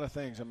fine-tune a lot of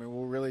things. I mean,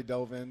 we'll really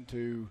delve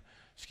into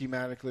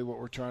schematically what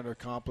we're trying to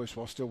accomplish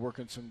while still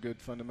working some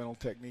good fundamental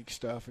technique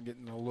stuff and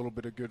getting a little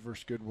bit of good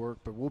versus good work.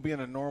 But we'll be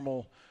in a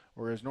normal,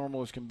 or as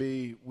normal as can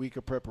be, week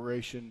of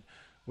preparation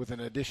with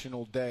an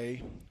additional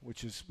day,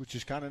 which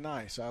is kind of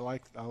nice. I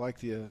like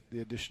the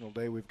additional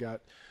day we've got.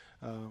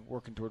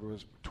 Working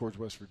towards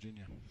West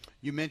Virginia.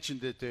 You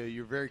mentioned that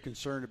you're very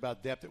concerned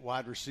about depth at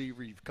wide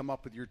receiver. You've come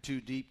up with your two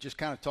deep. Just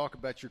kind of talk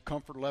about your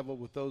comfort level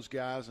with those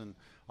guys. And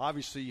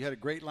obviously you had a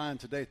great line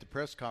today at the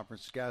press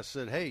conference. The guys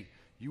said, hey,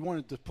 you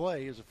wanted to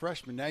play as a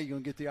freshman. Now you're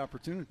going to get the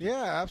opportunity.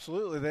 Yeah,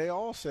 absolutely. They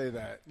all say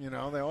that. You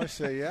know, they always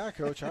say, yeah,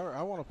 Coach,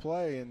 I want to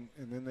play. And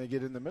then they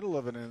get in the middle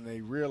of it and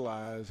they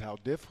realize how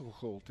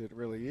difficult it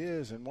really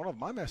is. And one of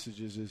my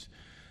messages is,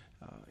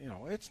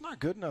 it's not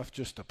good enough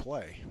just to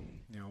play.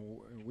 You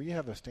know, we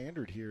have a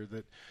standard here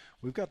that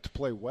we've got to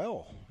play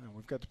well, and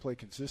we've got to play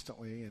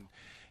consistently. And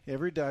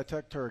every day, I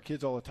talk to our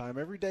kids all the time,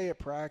 every day at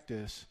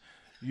practice,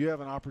 you have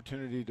an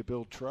opportunity to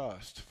build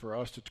trust. For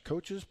us to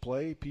coaches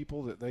play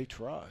people that they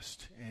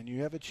trust, and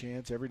you have a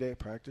chance every day at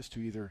practice to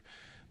either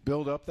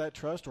build up that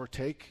trust or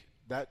take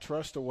that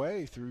trust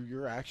away through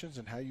your actions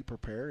and how you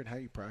prepare and how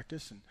you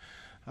practice.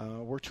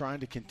 And we're trying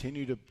to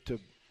continue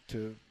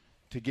to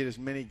get as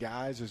many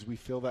guys as we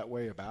feel that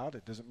way about.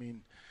 It doesn't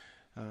mean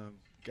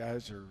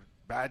guys are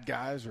bad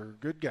guys or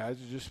good guys.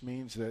 It just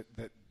means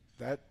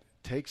that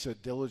takes a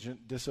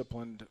diligent,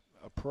 disciplined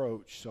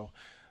approach. So,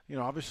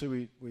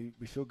 obviously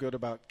we feel good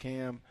about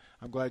Cam.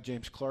 I'm glad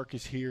James Clark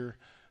is here.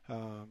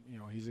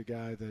 He's a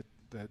guy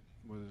that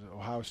was an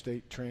Ohio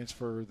State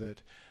transfer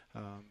that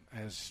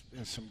has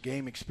some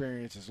game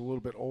experience, is a little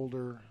bit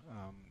older.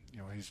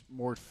 He's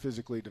more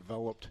physically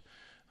developed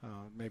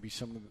maybe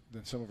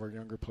than some of our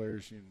younger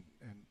players. And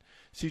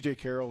C.J.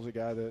 Carroll's a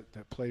guy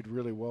that played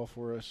really well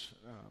for us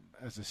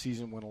as the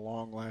season went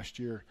along last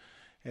year,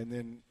 and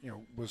then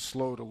was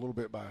slowed a little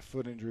bit by a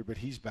foot injury, but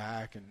he's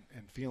back and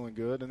feeling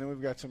good. And then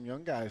we've got some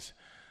young guys,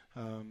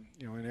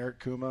 in Eric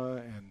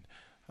Kuma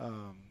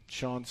and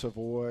Sean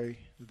Savoy,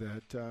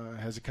 that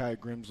Hezekiah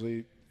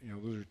Grimsley.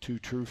 Those are two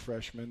true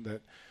freshmen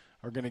that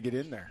are going to get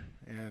in there,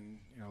 and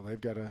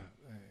they've got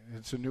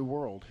it's a new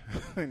world.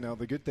 Now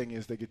the good thing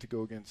is they get to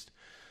go against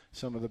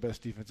some of the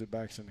best defensive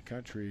backs in the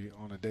country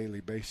on a daily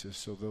basis,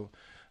 so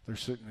they're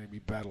certainly be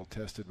battle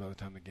tested by the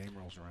time the game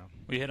rolls around.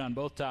 We hit on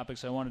both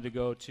topics I wanted to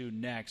go to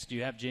next.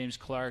 You have James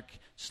Clark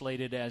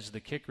slated as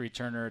the kick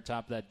returner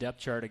atop that depth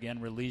chart,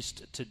 again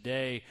released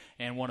today,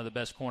 and one of the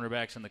best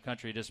cornerbacks in the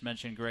country. Just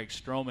mentioned Greg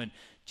Stroman.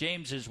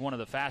 James is one of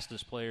the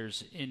fastest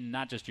players in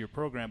not just your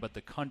program but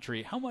the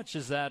country. How much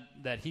is that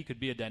he could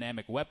be a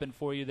dynamic weapon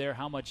for you there?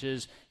 How much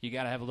is you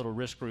got to have a little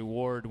risk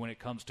reward when it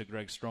comes to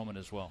Greg Stroman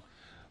as well?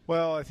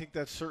 Well, I think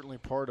that's certainly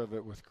part of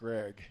it with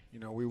Greg.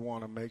 We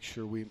want to make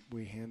sure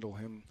we handle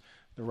him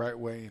the right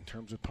way in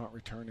terms of punt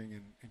returning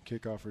and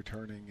kickoff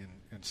returning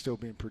and still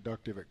being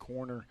productive at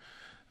corner.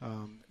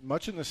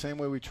 Much in the same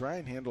way we try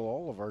and handle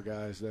all of our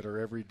guys that are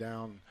every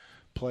down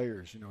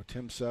players.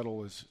 Tim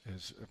Settle is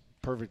a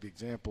perfect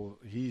example.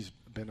 He's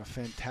been a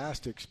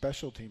fantastic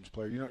special teams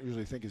player. You don't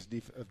usually think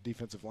of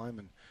defensive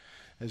linemen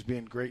as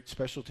being great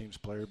special teams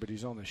player, but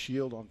he's on the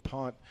shield, on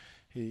punt.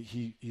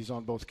 He's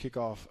on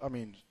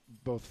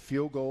both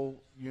field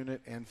goal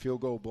unit and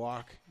field goal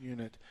block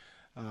unit.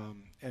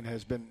 and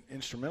has been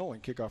instrumental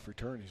in kickoff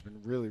return. He's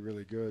been really,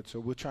 really good. So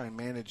we'll try and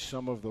manage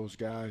some of those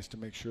guys to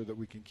make sure that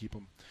we can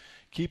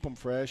keep them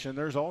fresh. And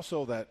there's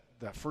also that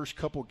first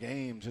couple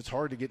games, it's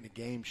hard to get into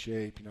game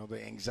shape.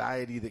 The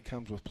anxiety that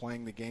comes with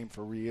playing the game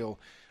for real,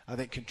 I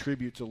think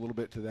contributes a little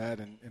bit to that.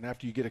 And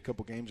after you get a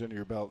couple games under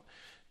your belt,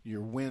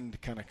 your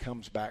wind kind of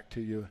comes back to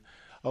you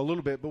a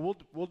little bit. But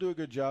we'll do a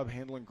good job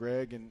handling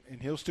Greg,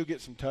 and he'll still get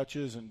some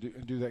touches and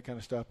do that kind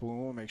of stuff. But we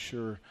want to make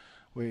sure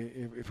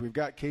if we've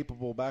got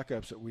capable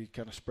backups that we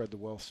kind of spread the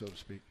wealth, so to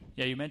speak.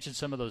 Yeah, you mentioned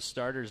some of those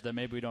starters that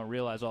maybe we don't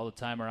realize all the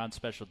time are on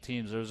special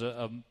teams. There was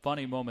a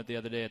funny moment the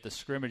other day at the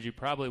scrimmage you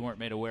probably weren't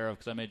made aware of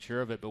because I made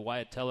sure of it, but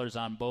Wyatt Teller's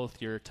on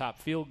both your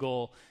top field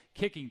goal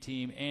kicking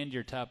team and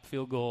your top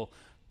field goal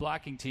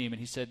blocking team, and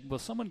he said, will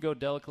someone go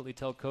delicately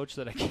tell Coach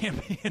that I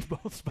can't be in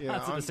both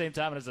spots at the same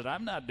time? And I said,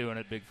 I'm not doing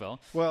it, big fella.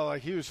 Well,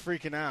 he was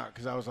freaking out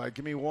because I was like,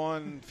 give me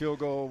one field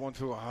goal, one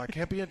field goal. I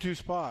can't be in two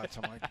spots.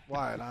 I'm like,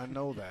 Wyatt, I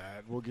know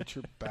that. We'll get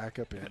your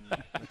backup in.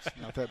 It's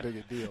not that big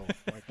a deal.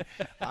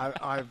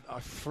 I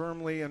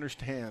firmly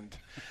understand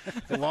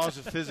the laws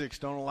of physics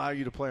don't allow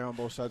you to play on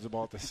both sides of the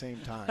ball at the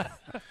same time.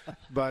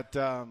 But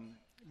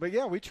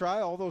yeah, we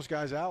try all those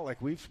guys out.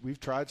 Like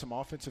we've tried some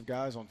offensive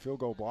guys on field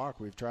goal block.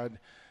 We've tried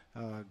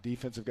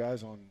defensive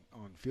guys on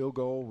field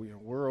goal.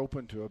 We're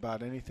open to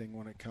about anything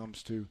when it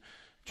comes to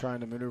trying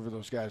to maneuver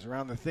those guys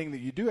around. The thing that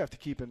you do have to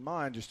keep in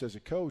mind just as a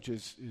coach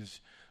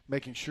is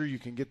making sure you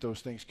can get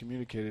those things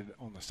communicated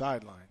on the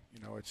sideline.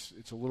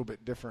 It's a little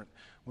bit different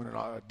when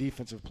a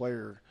defensive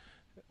player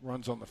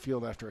runs on the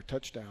field after a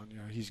touchdown.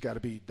 He's got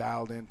to be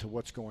dialed into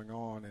what's going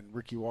on, and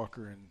Ricky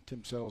Walker and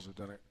Tim Sells have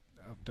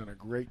done a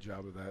great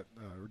job of that,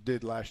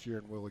 did last year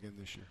and will again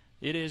this year.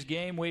 It is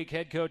game week.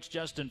 Head coach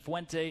Justin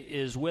Fuente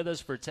is with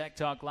us for Tech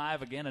Talk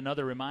Live. Again,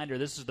 another reminder,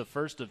 this is the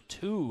first of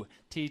 2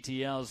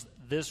 TTLs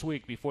this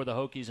week before the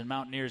Hokies and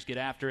Mountaineers get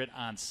after it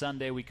on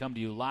Sunday. We come to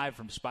you live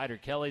from Spider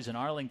Kelly's in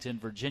Arlington,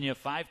 Virginia,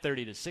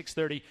 5:30 to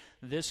 6:30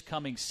 this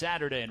coming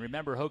Saturday. And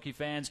remember, Hokie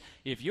fans,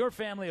 if your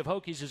family of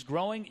Hokies is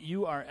growing,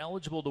 you are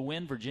eligible to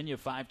win Virginia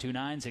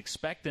 529's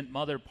Expectant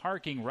Mother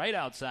parking right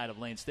outside of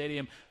Lane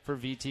Stadium for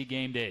VT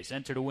game days.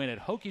 Enter to win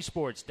at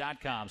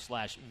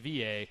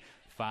Hokiesports.com/VA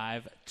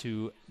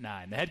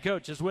 529. The head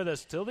coach is with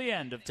us till the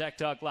end of Tech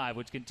Talk Live,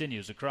 which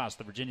continues across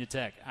the Virginia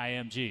Tech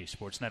IMG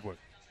Sports Network.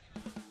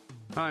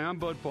 Hi, I'm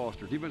Bud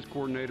Foster, defense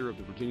coordinator of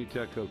the Virginia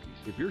Tech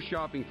Hokies. If you're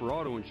shopping for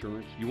auto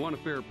insurance, you want a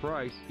fair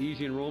price,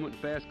 easy enrollment,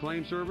 fast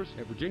claim service,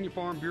 at Virginia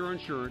Farm Bureau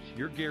Insurance,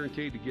 you're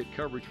guaranteed to get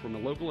coverage from a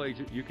local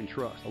agent you can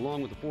trust.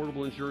 Along with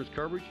affordable insurance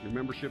coverage, your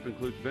membership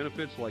includes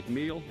benefits like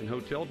meal and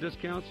hotel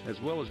discounts,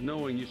 as well as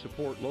knowing you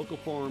support local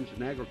farms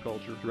and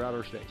agriculture throughout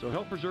our state. So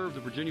help preserve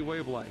the Virginia way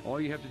of life. All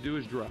you have to do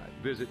is drive.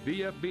 Visit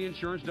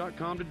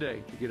BFBinsurance.com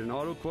today to get an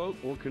auto quote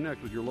or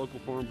connect with your local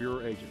Farm Bureau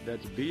agent.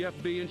 That's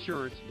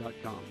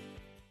BFBinsurance.com.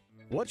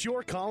 What's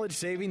your college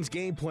savings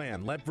game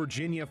plan? Let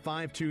Virginia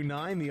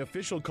 529, the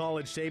official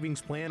college savings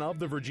plan of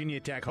the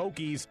Virginia Tech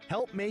Hokies,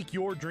 help make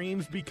your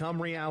dreams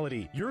become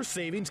reality. Your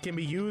savings can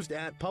be used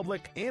at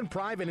public and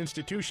private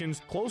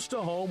institutions close to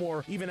home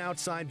or even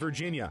outside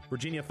Virginia.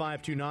 Virginia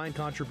 529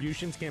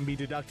 contributions can be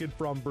deducted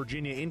from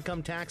Virginia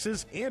income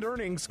taxes, and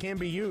earnings can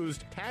be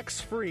used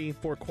tax-free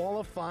for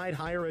qualified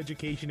higher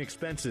education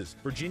expenses.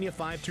 Virginia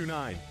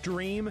 529.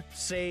 Dream,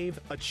 save,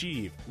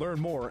 achieve. Learn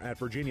more at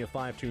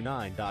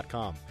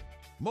virginia529.com.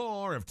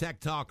 More of Tech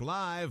Talk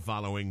Live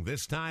following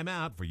this time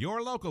out for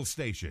your local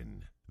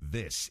station.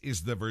 This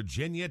is the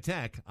Virginia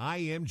Tech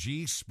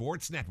IMG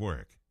Sports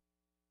Network.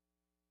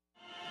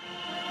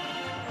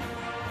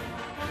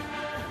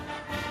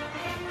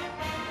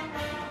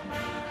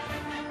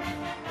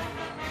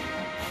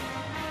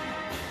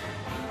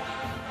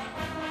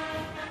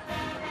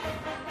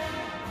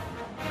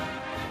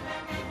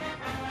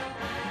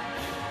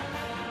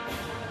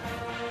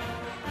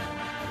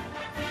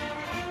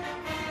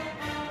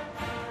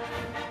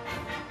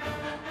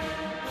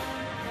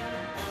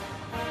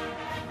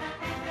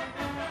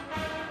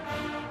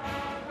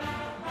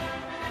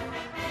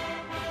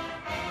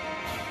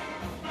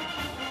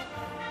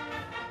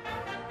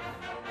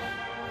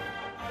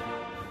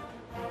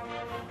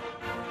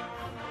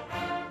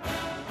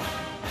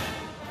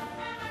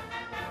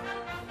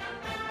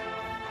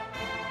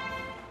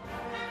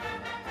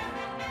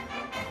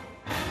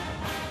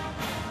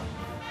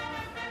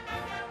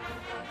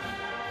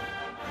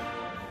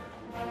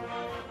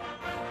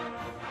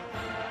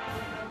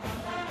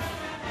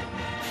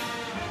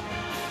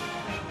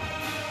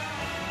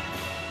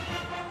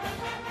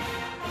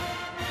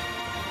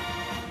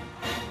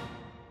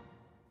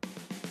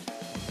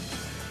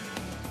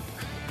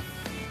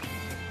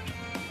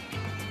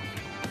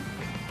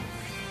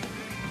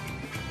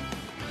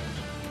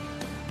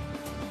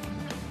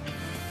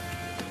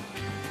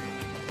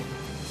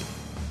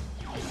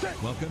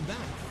 Welcome back.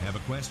 Have a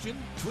question?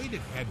 Tweet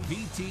it at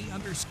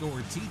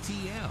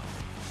VT_TTL.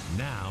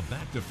 Now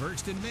back to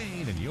First and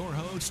Main and your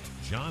host,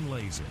 John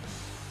Lazen.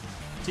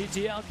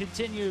 TTL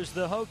continues.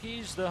 The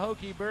Hokies, the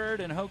Hokie Bird,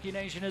 and Hokie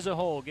Nation as a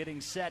whole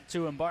getting set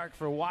to embark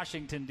for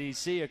Washington,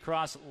 D.C.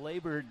 across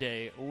Labor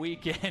Day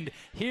weekend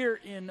here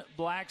in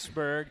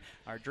Blacksburg.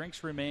 Our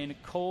drinks remain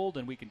cold,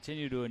 and we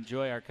continue to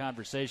enjoy our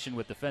conversation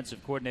with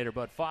defensive coordinator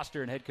Bud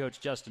Foster and head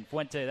coach Justin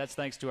Fuente. That's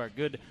thanks to our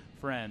good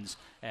friends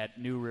at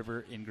New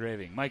River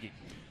Engraving. Mikey.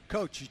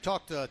 Coach, you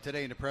talked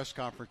today in the press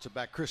conference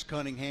about Chris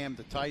Cunningham,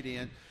 the tight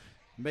end.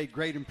 Made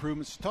great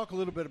improvements. Talk a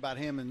little bit about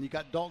him. And you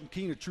got Dalton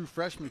Keene, a true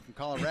freshman from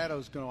Colorado,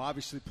 who's going to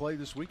obviously play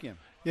this weekend.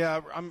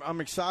 Yeah,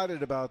 I'm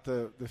excited about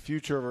the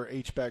future of our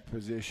H-back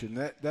position.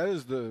 That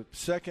is the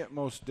second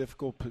most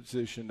difficult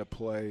position to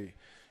play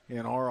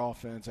in our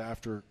offense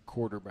after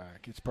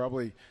quarterback. It's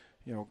probably,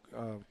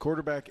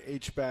 quarterback,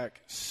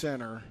 H-back,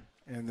 center,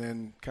 and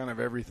then kind of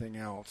everything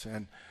else.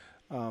 And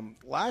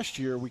last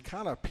year we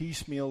kind of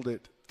piecemealed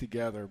it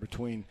together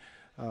between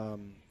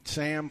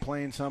Sam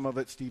playing some of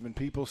it, Stephen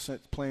Peoples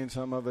playing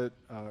some of it,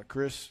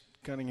 Chris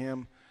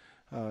Cunningham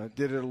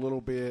did it a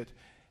little bit.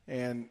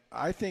 And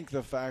I think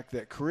the fact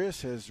that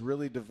Chris has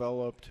really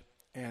developed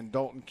and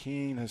Dalton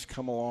Keene has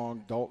come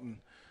along.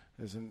 Dalton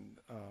is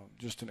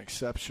just an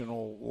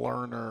exceptional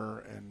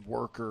learner and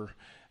worker.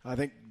 I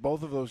think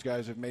both of those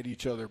guys have made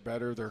each other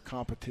better. Their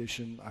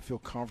competition, I feel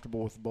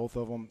comfortable with both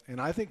of them. And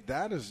I think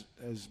that has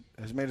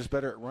made us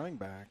better at running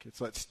back.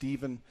 It's let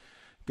Stephen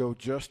go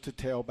just to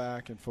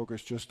tailback and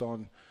focus just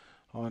on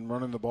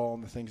running the ball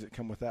and the things that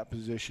come with that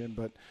position.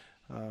 But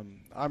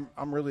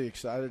I'm really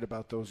excited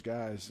about those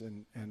guys.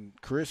 And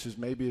Chris is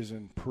maybe as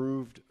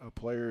improved a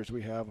player as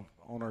we have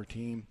on our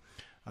team.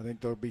 I think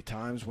there'll be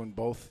times when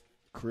both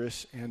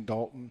Chris and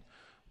Dalton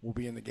will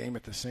be in the game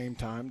at the same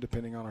time,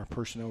 depending on our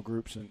personnel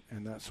groups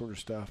and that sort of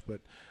stuff. But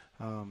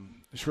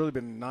it's really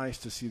been nice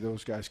to see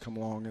those guys come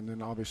along. And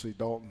then obviously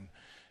Dalton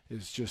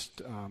is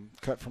just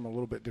cut from a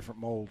little bit different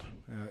mold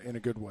in a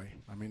good way.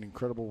 I mean,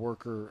 incredible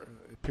worker,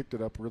 picked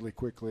it up really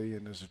quickly,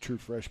 and as a true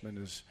freshman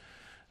is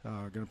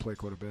going to play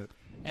quite a bit.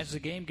 As the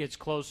game gets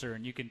closer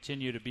and you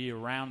continue to be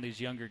around these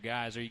younger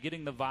guys, are you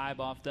getting the vibe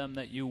off them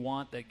that you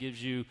want, that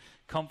gives you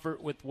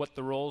comfort with what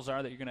the roles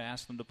are that you're going to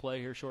ask them to play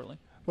here shortly?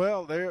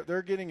 Well,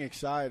 they're getting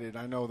excited.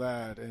 I know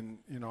that, and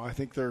I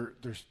think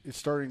it's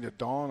starting to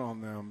dawn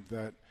on them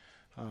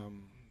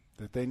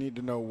that they need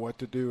to know what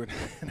to do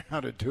and how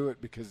to do it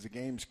because the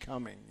game's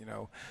coming.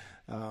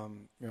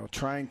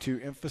 Trying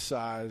to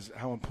emphasize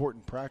how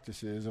important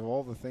practice is. Of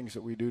all the things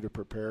that we do to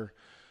prepare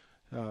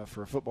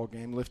for a football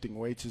game, lifting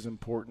weights is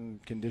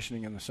important.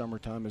 Conditioning in the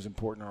summertime is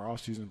important. Our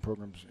off-season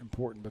program is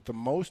important. But the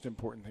most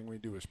important thing we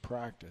do is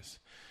practice.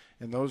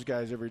 And those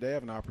guys every day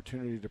have an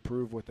opportunity to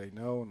prove what they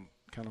know and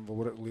kind of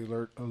what we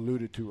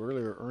alluded to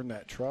earlier, earn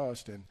that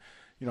trust. And,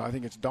 I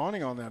think it's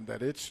dawning on them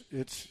that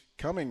it's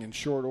coming in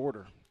short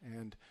order.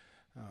 And,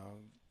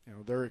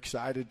 they're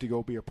excited to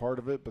go be a part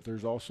of it, but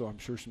there's also, I'm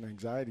sure, some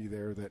anxiety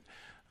there that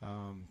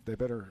they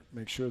better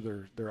make sure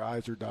their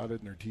I's are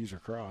dotted and their T's are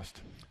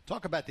crossed.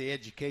 Talk about the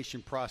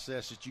education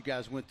process that you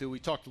guys went through. We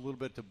talked a little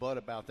bit to Bud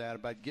about that,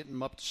 about getting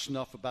them up to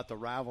snuff about the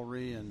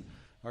rivalry, and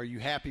are you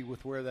happy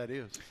with where that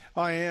is?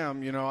 I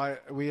am.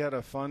 We had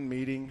a fun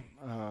meeting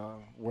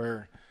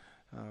where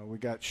we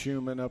got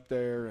Schumann up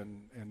there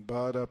and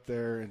Bud up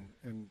there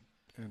and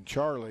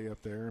Charlie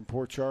up there, and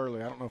poor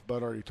Charlie, I don't know if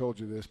Bud already told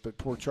you this, but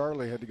poor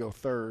Charlie had to go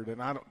third,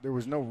 and there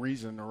was no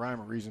reason or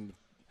rhyme or reason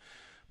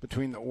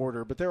between the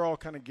order, but they're all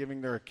kind of giving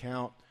their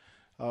account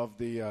of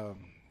the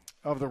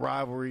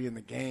rivalry and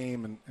the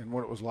game and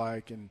what it was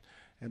like, and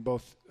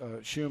both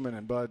Schumann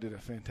and Bud did a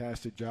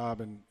fantastic job,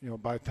 and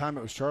by the time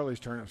it was Charlie's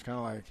turn, it was kind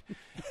of like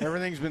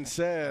everything's been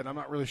said. I'm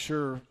not really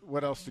sure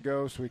what else to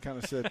go, so we kind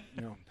of said,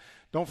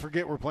 don't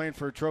forget we're playing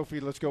for a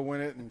trophy. Let's go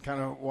win it, and kind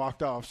of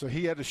walked off. So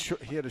he had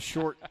a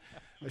short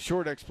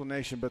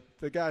explanation, but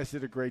the guys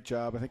did a great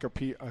job. I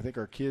think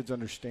our kids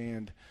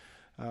understand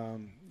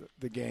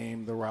the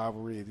game, the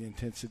rivalry, the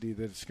intensity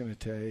that it's going to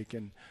take,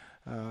 and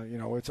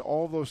it's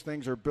all those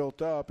things are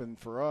built up. And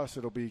for us,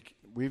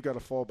 we've got to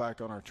fall back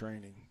on our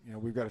training.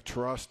 We've got to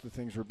trust the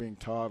things we're being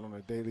taught on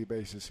a daily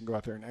basis and go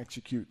out there and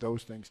execute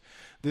those things.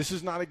 This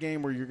is not a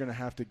game where you're going to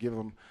have to give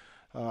them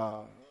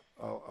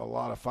a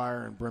lot of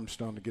fire and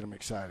brimstone to get them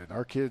excited.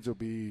 Our kids will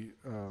be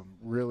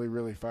really,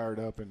 really fired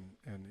up and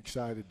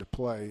excited to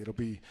play. It'll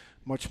be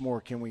much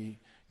more, can we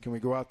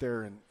go out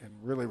there and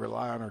really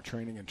rely on our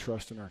training and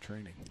trust in our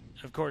training.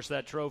 Of course,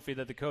 that trophy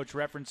that the coach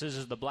references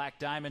is the Black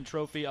Diamond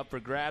Trophy, up for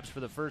grabs for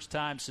the first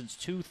time since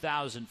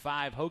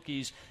 2005.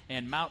 Hokies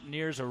and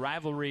Mountaineers, a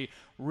rivalry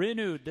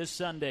renewed this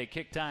Sunday.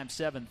 Kick time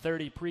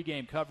 7:30,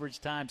 pregame coverage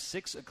time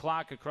 6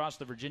 o'clock across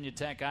the Virginia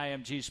Tech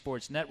IMG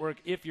Sports Network.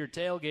 If you're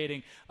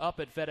tailgating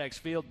up at FedEx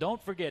Field,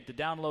 don't forget to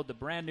download the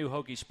brand new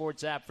Hokie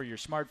Sports app for your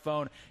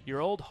smartphone.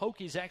 Your old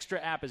Hokies Extra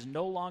app is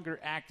no longer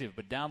active,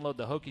 but download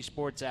the Hokie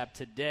Sports app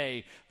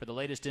today for the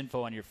latest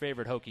info on your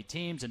favorite Hokie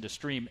teams and to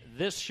stream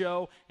this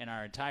show and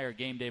our entire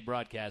game day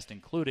broadcast,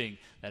 including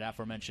that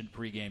aforementioned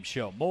pregame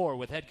show. More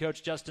with head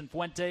coach Justin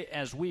Fuente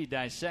as we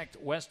dissect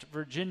West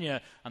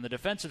Virginia on the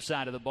defensive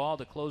side of the ball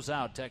to close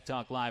out Tech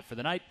Talk Live for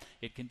the night.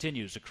 It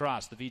continues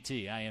across the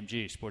VT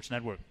IMG Sports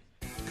Network.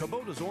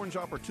 Kubota's Orange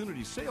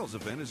Opportunity Sales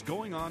event is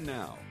going on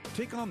now.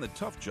 Take on the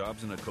tough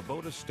jobs in a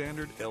Kubota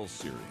Standard L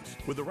Series.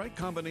 With the right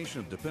combination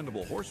of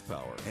dependable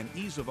horsepower and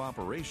ease of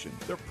operation,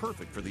 they're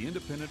perfect for the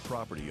independent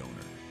property owner.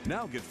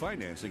 Now get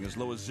financing as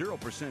low as 0%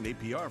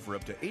 APR for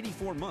up to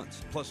 84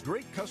 months, plus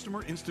great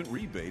customer instant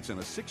rebates and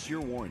a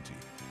 6-year warranty.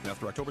 Now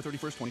through October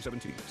 31st,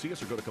 2017. See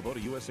us or go to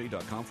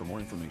KubotaUSA.com for more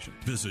information.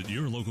 Visit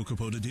your local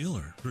Kubota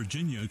dealer.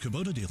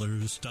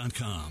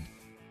 VirginiaKubotaDealers.com.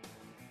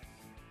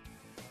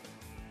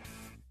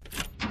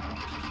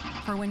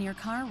 For when your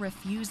car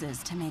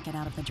refuses to make it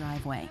out of the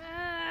driveway.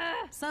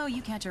 So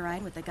you catch a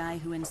ride with the guy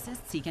who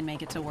insists he can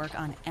make it to work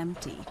on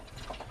empty.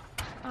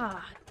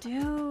 Ah,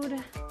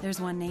 dude.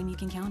 There's one name you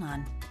can count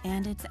on,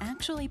 and it's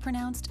actually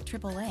pronounced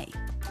AAA.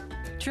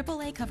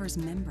 AAA covers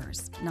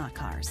members, not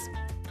cars.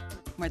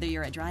 Whether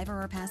you're a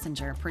driver or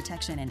passenger,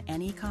 protection in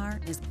any car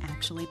is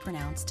actually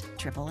pronounced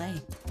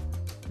AAA.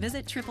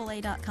 Visit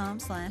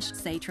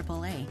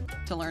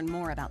AAA.com/sayAAA to learn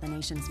more about the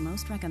nation's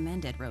most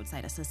recommended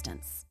roadside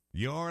assistance.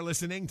 You're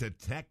listening to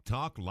Tech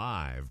Talk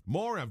Live.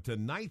 More of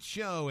tonight's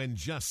show in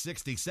just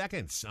 60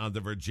 seconds on the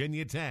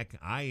Virginia Tech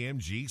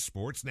IMG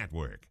Sports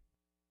Network.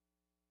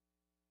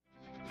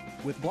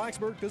 With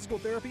Blacksburg Physical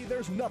Therapy,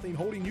 there's nothing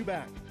holding you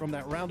back. From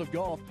that round of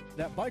golf,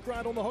 that bike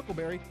ride on the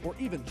Huckleberry, or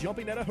even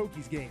jumping at a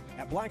Hokies game.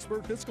 At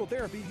Blacksburg Physical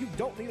Therapy, you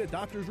don't need a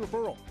doctor's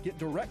referral. Get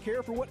direct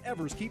care for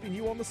whatever's keeping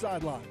you on the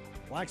sideline.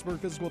 Blacksburg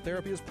Physical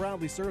Therapy has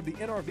proudly served the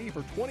NRV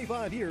for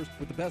 25 years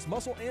with the best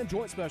muscle and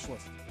joint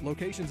specialists.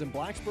 Locations in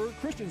Blacksburg,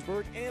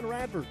 Christiansburg, and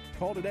Radford.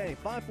 Call today,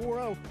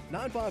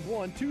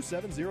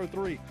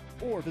 540-951-2703.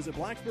 Or visit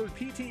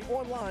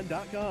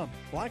BlacksburgPTOnline.com.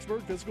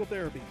 Blacksburg Physical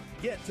Therapy.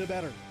 Get to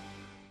better.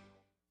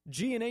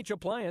 G&H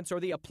Appliance are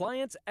the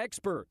appliance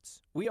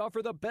experts. We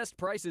offer the best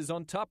prices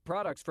on top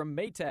products from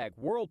Maytag,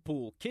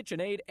 Whirlpool,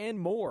 KitchenAid, and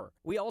more.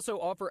 We also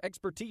offer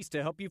expertise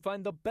to help you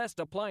find the best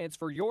appliance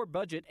for your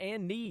budget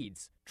and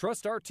needs.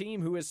 Trust our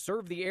team who has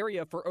served the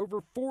area for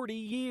over 40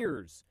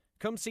 years.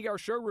 Come see our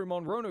showroom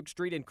on Roanoke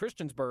Street in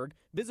Christiansburg.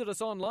 Visit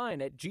us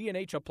online at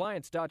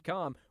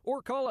gnhappliance.com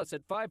or call us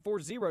at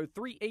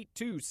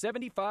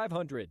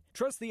 540-382-7500.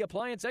 Trust the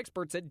appliance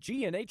experts at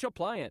G&H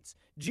Appliance.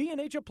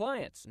 G&H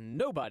Appliance.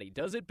 Nobody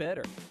does it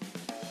better.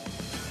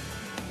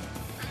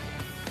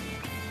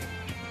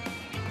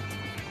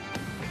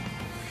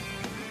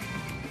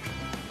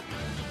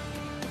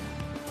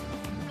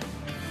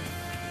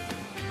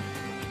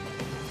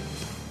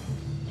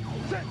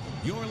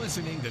 You're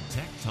listening to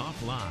Tech Talk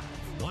Live.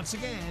 Once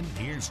again,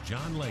 here's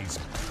John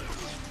Laser.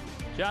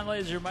 John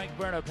Laser, Mike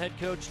Burnop, head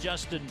coach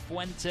Justin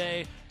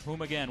Fuente,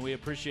 whom again we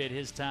appreciate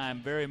his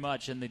time very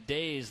much in the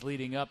days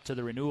leading up to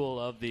the renewal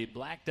of the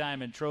Black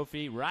Diamond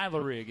Trophy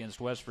rivalry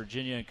against West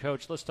Virginia. And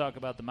Coach, let's talk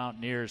about the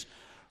Mountaineers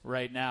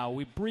right now.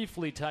 We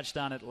briefly touched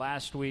on it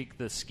last week,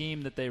 the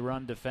scheme that they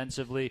run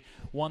defensively,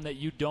 one that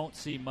you don't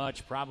see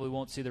much, probably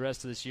won't see the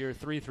rest of this year,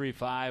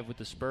 3-3-5 with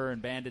the spur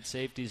and bandit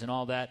safeties and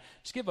all that.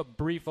 Just give a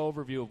brief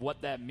overview of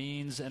what that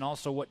means and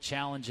also what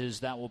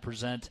challenges that will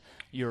present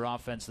your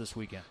offense this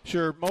weekend.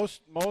 Sure.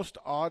 Most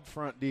odd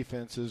front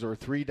defenses or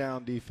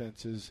three-down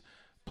defenses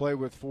play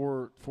with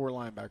four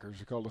linebackers.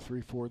 They're called a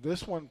 3-4.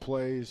 This one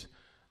plays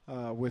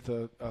with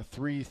a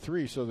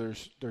 3-3, so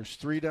there's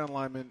 3 down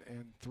linemen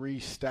and 3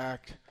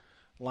 stacked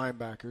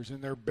linebackers.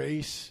 In their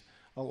base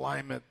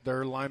alignment,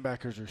 their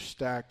linebackers are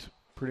stacked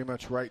pretty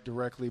much right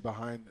directly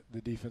behind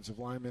the defensive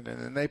linemen, and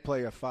then they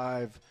play a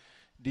 5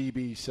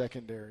 DB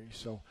secondary.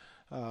 So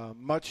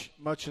much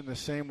in the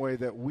same way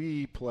that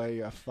we play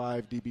a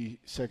 5 DB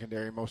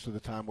secondary most of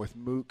the time with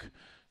Mook,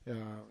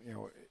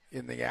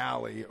 in the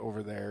alley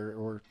over there,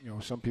 or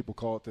some people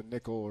call it the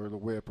nickel or the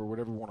whip or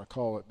whatever you want to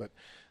call it. But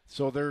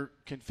so their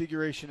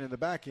configuration in the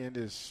back end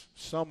is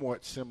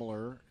somewhat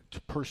similar to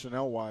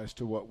personnel-wise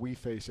to what we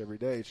face every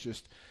day. It's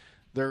just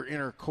their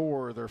inner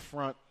core, their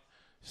front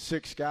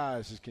 6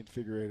 guys is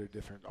configured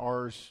different.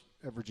 Ours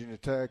at Virginia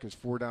Tech is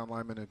 4 down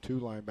linemen and 2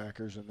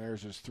 linebackers, and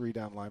theirs is 3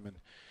 down linemen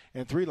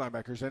and 3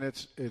 linebackers. And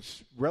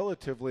it's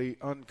relatively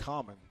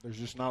uncommon. There's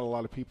just not a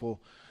lot of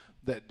people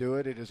that do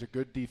it. It is a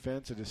good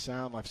defense. It is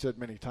sound. I've said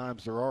many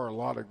times there are a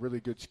lot of really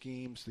good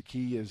schemes. The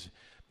key is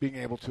being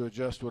able to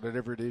adjust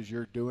whatever it is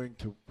you're doing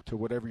to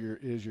whatever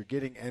it is you're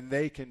getting, and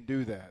they can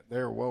do that.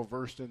 They're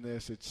well-versed in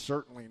this. It's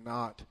certainly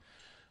not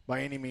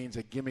by any means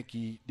a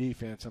gimmicky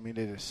defense. I mean,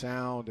 it is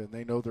sound, and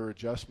they know their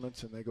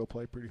adjustments, and they go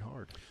play pretty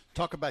hard.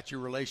 Talk about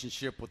your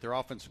relationship with their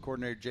offensive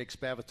coordinator, Jake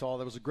Spavital.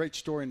 There was a great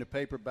story in the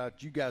paper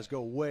about you guys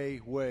go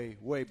way, way,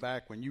 way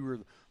back when you were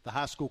the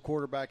high school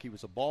quarterback. He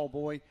was a ball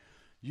boy.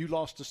 You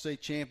lost the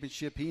state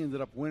championship. He ended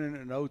up winning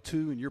in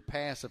 2002, and your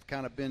paths have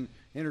kind of been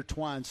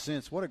intertwined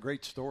since. What a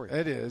great story.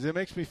 It is. It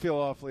makes me feel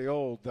awfully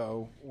old,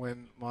 though,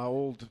 when my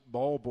old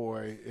ball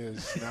boy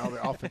is now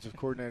the offensive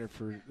coordinator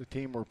for the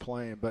team we're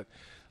playing. But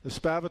the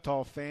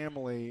Spavital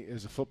family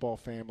is a football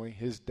family.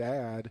 His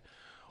dad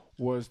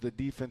was the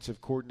defensive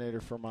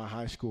coordinator for my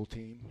high school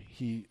team.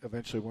 He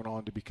eventually went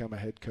on to become a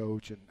head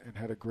coach and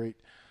had a great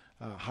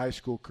high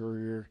school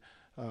career.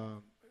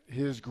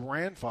 His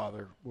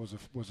grandfather was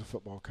a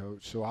football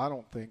coach, so I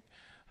don't think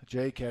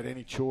Jake had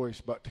any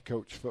choice but to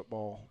coach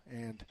football,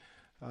 and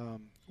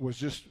was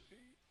just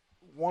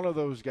one of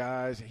those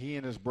guys. He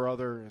and his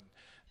brother, and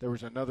there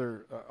was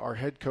another, our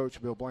head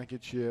coach, Bill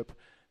Blankenship,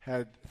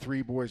 had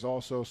 3 boys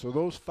also. So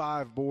those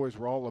 5 boys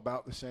were all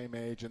about the same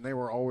age, and they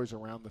were always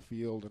around the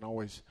field and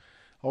always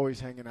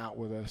hanging out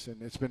with us.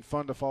 And it's been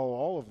fun to follow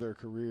all of their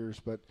careers,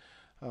 but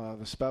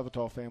the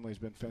Spavital family has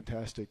been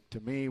fantastic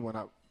to me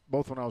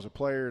both when I was a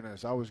player and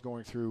as I was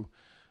going through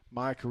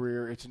my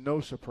career. It's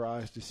no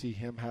surprise to see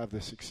him have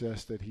the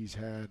success that he's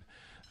had.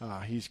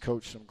 He's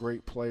coached some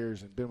great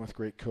players and been with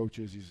great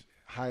coaches. He's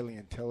a highly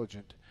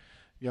intelligent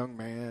young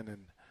man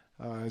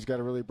and has got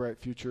a really bright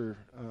future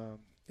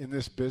in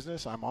this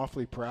business. I'm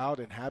awfully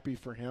proud and happy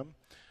for him.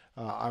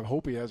 I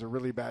hope he has a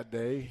really bad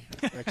day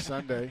next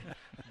Sunday,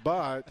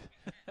 but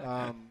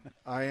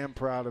I am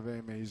proud of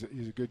him. He's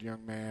a good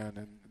young man,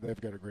 and they've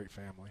got a great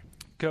family.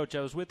 Coach,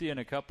 I was with you in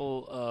a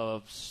couple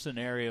of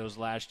scenarios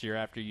last year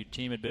after your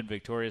team had been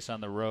victorious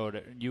on the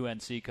road.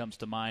 UNC comes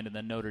to mind, and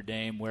then Notre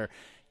Dame, where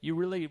you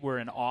really were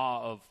in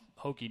awe of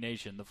Hokie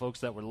Nation, the folks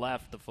that were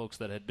left, the folks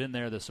that had been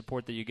there, the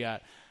support that you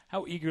got.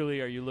 How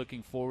eagerly are you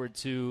looking forward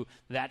to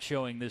that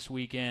showing this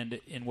weekend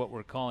in what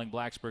we're calling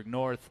Blacksburg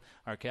North,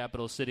 our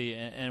capital city,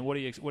 and what do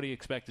you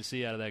expect to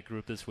see out of that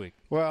group this week?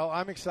 Well,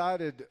 I'm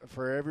excited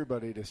for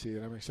everybody to see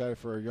it. I'm excited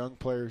for our young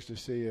players to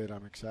see it.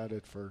 I'm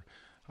excited for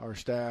our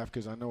staff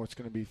because I know it's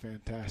going to be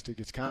fantastic.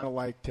 It's kind of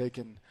like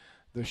taking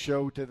the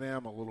show to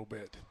them a little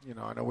bit. You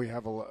know, I know we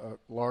have a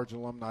large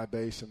alumni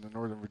base in the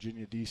Northern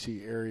Virginia,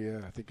 D.C.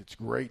 area. I think it's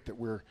great that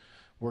we're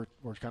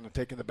kind of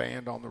taking the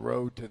band on the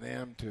road to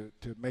them to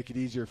make it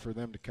easier for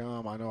them to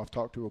come. I know I've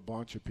talked to a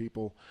bunch of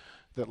people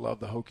that love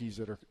the Hokies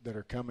that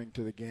are coming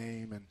to the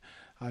game, and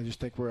I just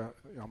think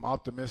I'm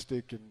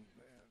optimistic and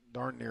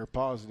darn near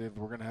positive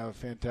we're going to have a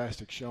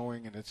fantastic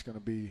showing, and it's going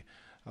to be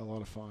a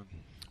lot of fun.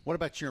 What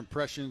about your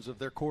impressions of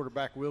their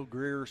quarterback, Will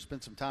Greer?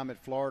 Spent some time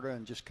at Florida,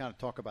 and just kind of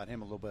talk about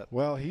him a little bit.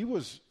 Well, he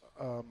was,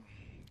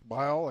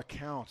 by all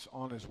accounts,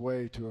 on his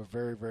way to a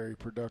very, very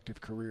productive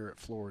career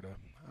at Florida.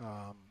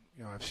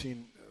 You know, I've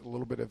seen a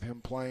little bit of him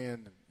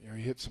playing. You know,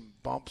 he hit some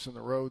bumps in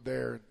the road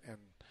there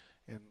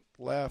and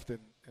left, and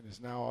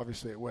is now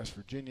obviously at West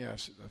Virginia.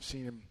 I've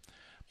seen him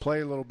play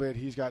a little bit.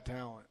 He's got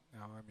talent.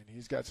 Now, I mean,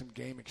 he's got some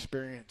game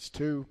experience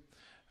too.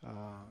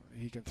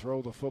 He can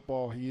throw the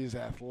football. He is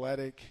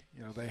athletic.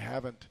 You know, they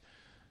haven't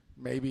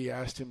maybe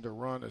asked him to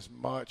run as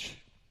much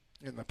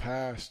in the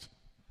past,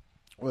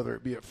 whether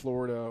it be at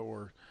Florida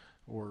or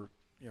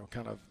you know,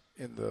 kind of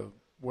in the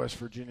West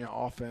Virginia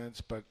offense,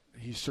 but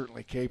he's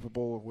certainly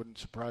capable. It wouldn't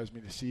surprise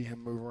me to see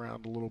him move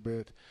around a little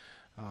bit.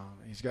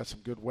 He's got some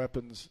good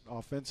weapons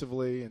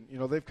offensively, and, you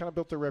know, they've kind of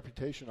built their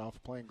reputation off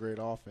of playing great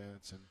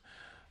offense. And,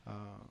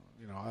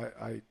 you know,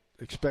 I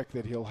expect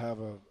that he'll have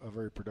a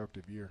very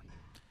productive year.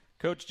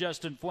 Coach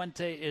Justin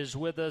Fuente is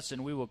with us,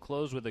 and we will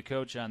close with the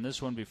coach on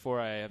this one before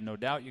I have no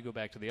doubt you go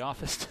back to the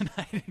office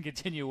tonight and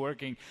continue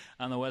working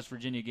on the West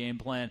Virginia game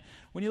plan.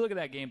 When you look at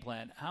that game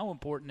plan, how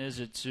important is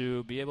it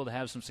to be able to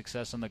have some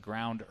success on the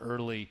ground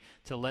early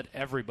to let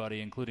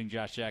everybody, including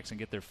Josh Jackson,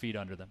 get their feet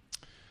under them?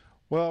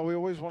 Well, we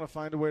always want to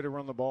find a way to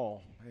run the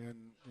ball. And,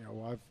 you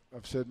know,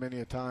 I've said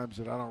many a times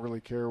that I don't really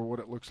care what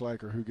it looks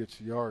like or who gets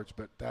the yards,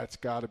 but that's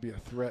got to be a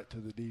threat to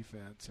the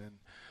defense. And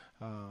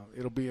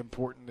it'll be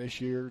important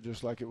this year,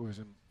 just like it was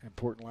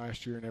important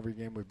last year in every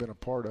game we've been a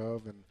part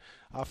of. And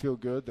I feel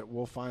good that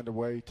we'll find a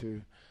way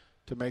to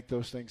make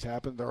those things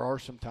happen. There are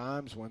some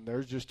times when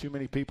there's just too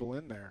many people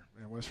in there,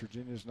 and West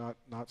Virginia's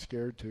not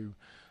scared to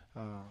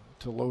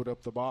load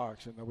up the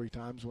box. And there'll be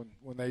times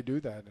when they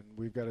do that, and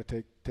we've got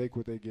to take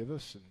what they give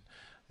us.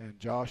 And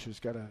Josh has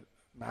got to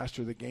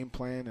master the game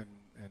plan and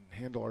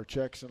handle our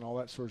checks and all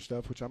that sort of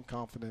stuff, which I'm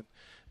confident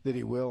that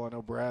he will. I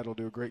know Brad will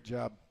do a great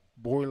job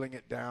boiling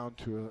it down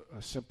to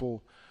a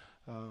simple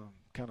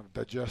kind of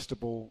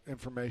digestible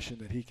information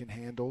that he can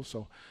handle.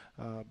 So,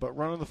 but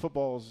running the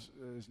football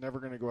is never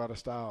going to go out of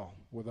style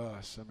with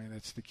us. I mean,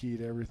 it's the key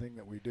to everything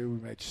that we do. We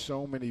made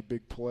so many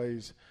big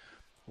plays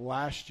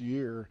last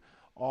year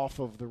off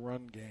of the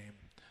run game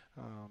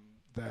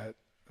that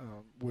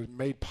was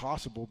made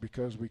possible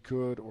because we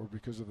could or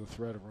because of the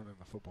threat of running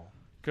the football.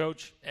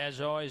 Coach,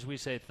 as always, we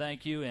say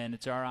thank you, and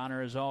it's our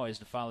honor, as always,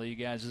 to follow you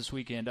guys this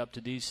weekend up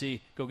to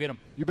D.C. Go get them.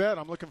 You bet.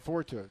 I'm looking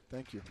forward to it.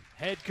 Thank you.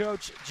 Head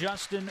coach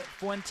Justin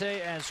Fuente,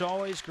 as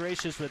always,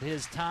 gracious with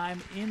his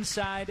time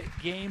inside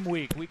game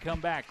week. We come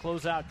back,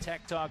 close out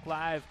Tech Talk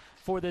Live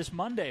for this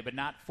Monday, but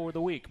not for the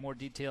week. More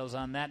details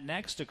on that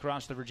next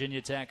across the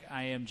Virginia Tech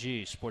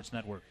IMG Sports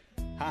Network.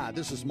 Hi,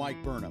 this is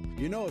Mike Burnham.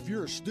 You know, if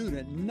you're a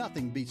student,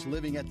 nothing beats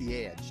living at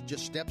The Edge,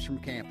 just steps from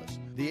campus.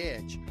 The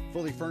Edge,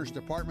 fully furnished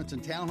apartments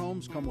and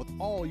townhomes come with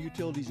all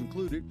utilities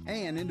included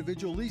and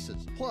individual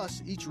leases.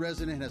 Plus, each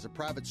resident has a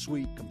private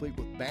suite complete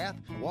with bath,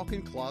 a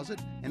walk-in closet,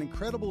 and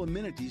incredible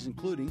amenities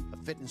including a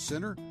fitness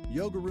center,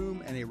 yoga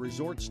room, and a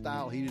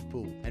resort-style heated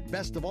pool. And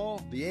best of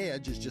all, The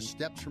Edge is just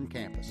steps from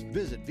campus.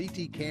 Visit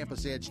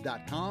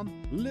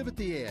vtcampusedge.com. Live at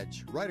The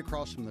Edge, right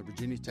across from the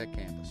Virginia Tech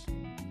campus.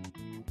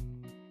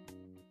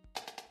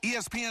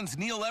 ESPN's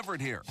Neil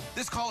Everett here.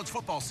 This college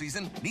football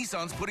season,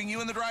 Nissan's putting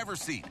you in the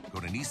driver's seat. Go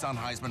to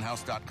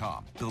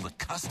NissanHeismanHouse.com. Build a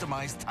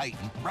customized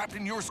Titan wrapped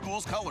in your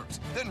school's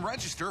colors. Then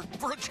register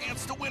for a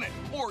chance to win it.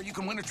 Or you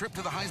can win a trip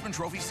to the Heisman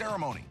Trophy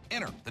ceremony.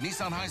 Enter the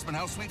Nissan Heisman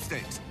House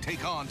Sweepstakes.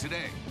 Take on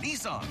today.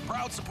 Nissan,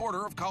 proud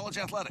supporter of college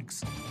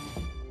athletics.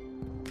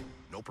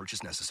 No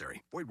purchase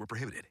necessary. Void where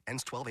prohibited.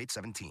 Ends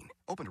 12/8/17.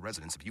 Open to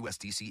residents of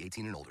USDC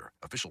 18 and older.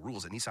 Official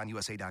rules at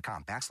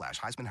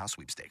NissanUSA.com/Heisman House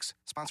Sweepstakes.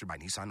 Sponsored by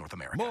Nissan North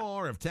America.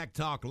 More of Tech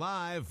Talk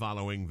Live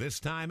following this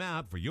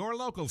timeout for your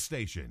local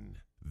station.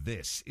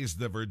 This is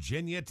the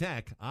Virginia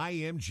Tech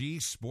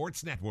IMG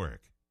Sports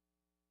Network.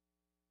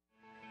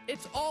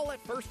 It's all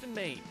at First and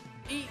Main.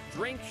 Eat,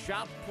 drink,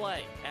 shop,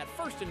 play at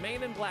First and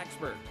Main in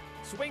Blacksburg.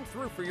 Swing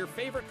through for your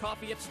favorite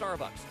coffee at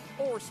Starbucks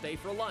or stay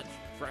for lunch.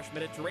 Fresh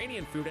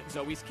Mediterranean food at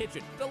Zoe's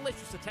Kitchen,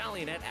 delicious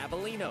Italian at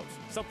Avellino's,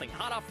 something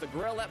hot off the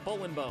grill at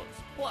Bull & Bones,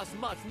 plus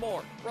much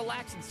more.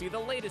 Relax and see the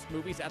latest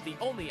movies at the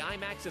only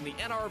IMAX in the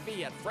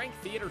NRV at Frank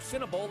Theater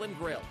Cinnabole and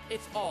Grill.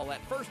 It's all at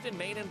First and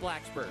Main in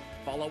Blacksburg.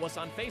 Follow us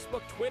on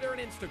Facebook, Twitter,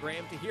 and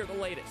Instagram to hear the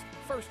latest.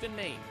 First and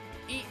Main.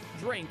 Eat,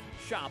 drink,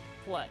 shop,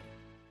 play.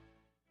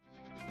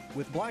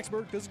 With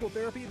Blacksburg Physical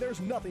Therapy, there's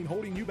nothing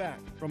holding you back.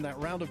 From that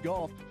round of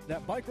golf,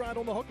 that bike ride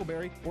on the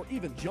Huckleberry, or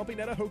even jumping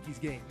at a Hokies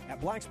game.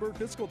 At Blacksburg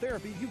Physical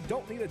Therapy, you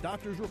don't need a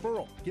doctor's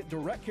referral. Get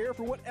direct care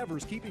for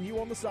whatever's keeping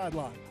you on the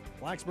sideline.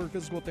 Blacksburg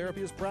Physical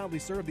Therapy has proudly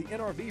served the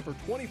NRV for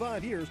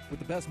 25 years with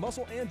the best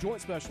muscle and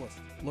joint specialists.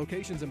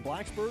 Locations in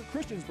Blacksburg,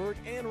 Christiansburg,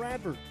 and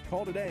Radford.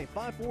 Call today,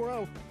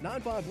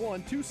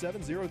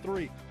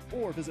 540-951-2703.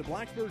 Or visit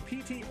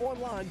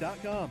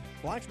BlacksburgPTOnline.com.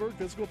 Blacksburg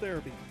Physical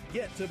Therapy.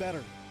 Get to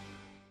better.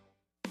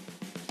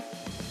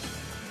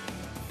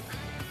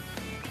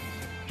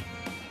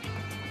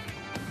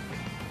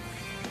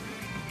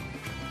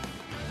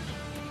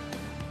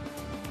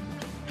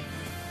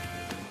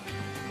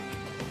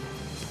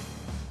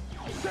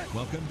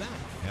 Welcome back.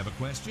 Have a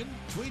question?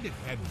 Tweet it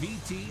at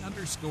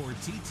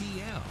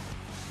VT_TTL.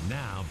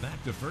 Now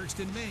back to First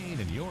and Main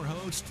and your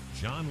host,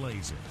 John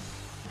Laser.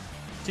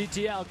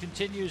 TTL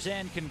continues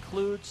and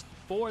concludes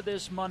for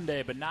this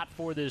Monday, but not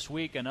for this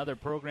week. Another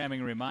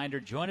programming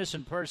reminder, join us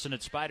in person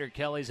at Spider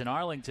Kelly's in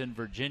Arlington,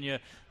 Virginia,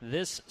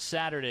 this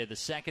Saturday, the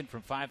 2nd,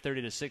 from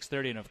 5:30 to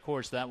 6:30, and of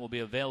course that will be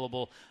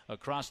available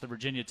across the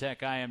Virginia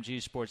Tech IMG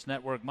Sports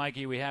Network.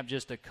 Mikey, we have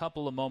just a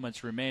couple of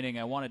moments remaining.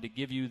 I wanted to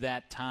give you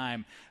that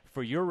time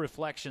for your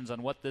reflections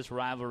on what this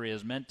rivalry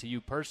has meant to you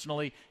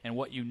personally and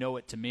what you know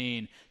it to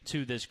mean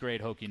to this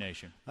great Hokie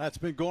Nation. It's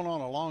been going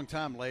on a long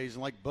time, Lays,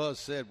 and like Buzz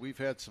said, we've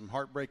had some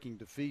heartbreaking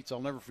defeats. I'll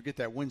never forget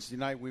that Wednesday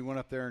night we went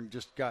up there and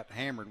just got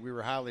hammered. We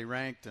were highly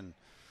ranked and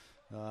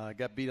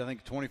got beat, I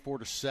think,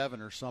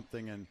 24-7 or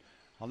something, and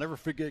I'll never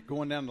forget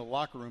going down to the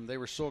locker room. They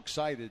were so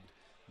excited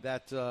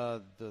that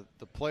the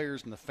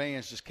players and the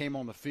fans just came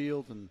on the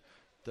field, and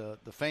the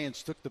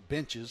fans took the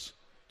benches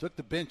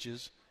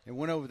and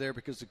went over there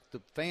because the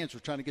fans were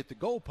trying to get the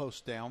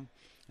goalposts down,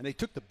 and they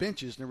took the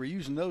benches, and they were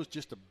using those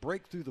just to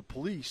break through the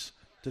police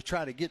to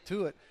try to get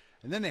to it.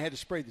 And then they had to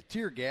spray the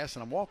tear gas,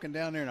 and I'm walking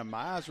down there, and my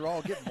eyes are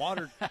all getting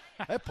watered.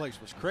 That place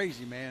was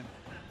crazy, man.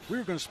 We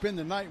were going to spend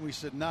the night, and we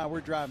said, nah, we're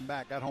driving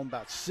back. Got home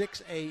about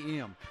 6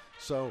 a.m.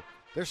 So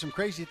there's some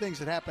crazy things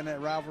that happen in that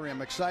rivalry.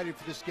 I'm excited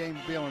for this game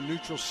to be on a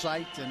neutral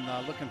site, and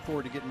looking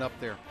forward to getting up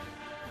there.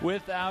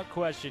 Without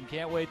question.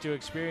 Can't wait to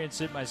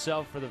experience it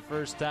myself for the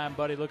first time,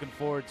 buddy. Looking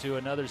forward to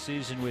another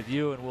season with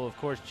you, and we'll, of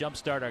course,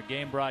 jumpstart our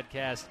game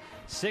broadcast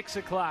 6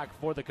 o'clock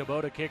for the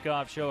Kubota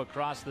Kickoff Show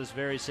across this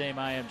very same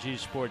IMG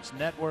Sports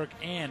Network,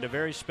 and a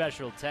very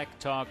special Tech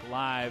Talk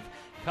Live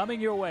coming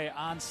your way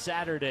on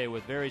Saturday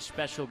with very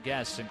special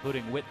guests,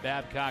 including Whit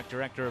Babcock,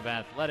 Director of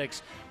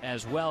Athletics,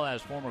 as well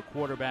as former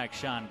quarterback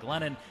Sean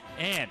Glennon,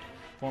 and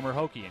former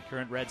Hokie and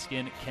current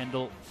Redskin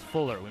Kendall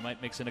Fuller. We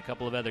might mix in a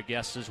couple of other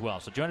guests as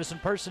well. So join us in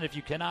person if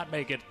you cannot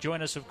make it.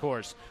 Join us, of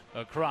course,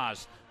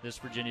 across this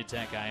Virginia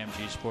Tech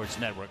IMG Sports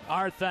Network.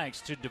 Our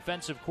thanks to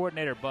defensive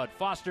coordinator Bud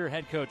Foster,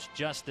 head coach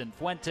Justin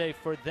Fuente.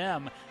 For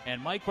them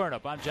and Mike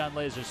Burnup, I'm John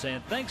Laser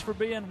saying thanks for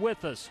being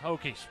with us,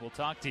 Hokies. We'll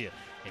talk to you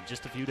in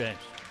just a few days.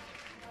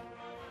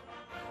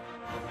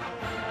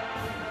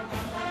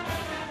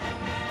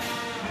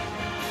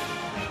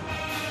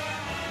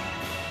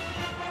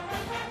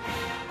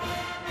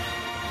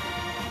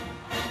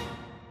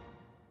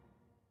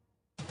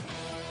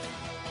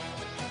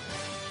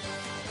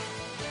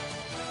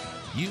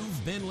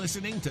 You've been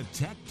listening to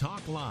Tech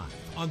Talk Live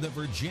on the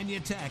Virginia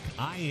Tech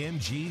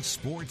IMG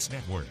Sports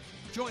Network.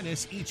 Join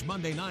us each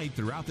Monday night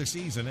throughout the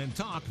season and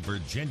talk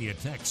Virginia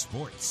Tech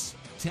sports.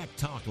 Tech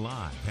Talk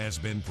Live has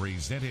been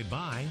presented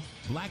by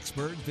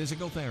Blacksburg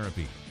Physical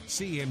Therapy,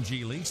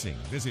 CMG Leasing.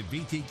 Visit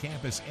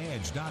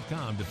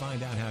VTCampusEdge.com to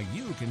find out how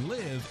you can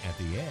live at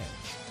the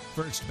edge.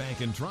 First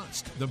Bank and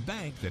Trust, the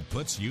bank that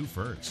puts you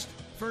first.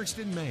 First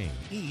in Main,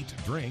 eat,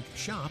 drink,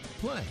 shop,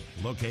 play.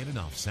 Located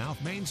off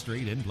South Main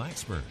Street in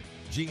Blacksburg.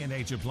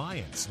 G&H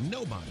Appliance,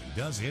 nobody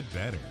does it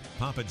better.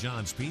 Papa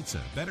John's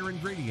Pizza, better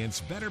ingredients,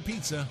 better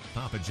pizza,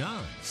 Papa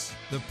John's.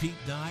 The Pete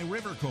Dye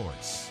River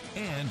Course.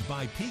 And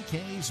by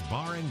PK's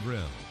Bar and Grill.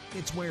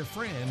 It's where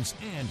friends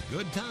and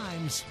good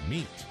times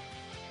meet.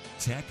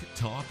 Tech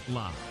Talk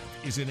Live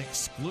is an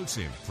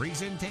exclusive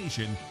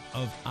presentation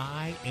of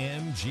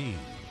IMG,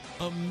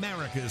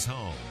 America's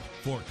home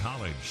for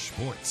college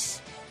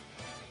sports.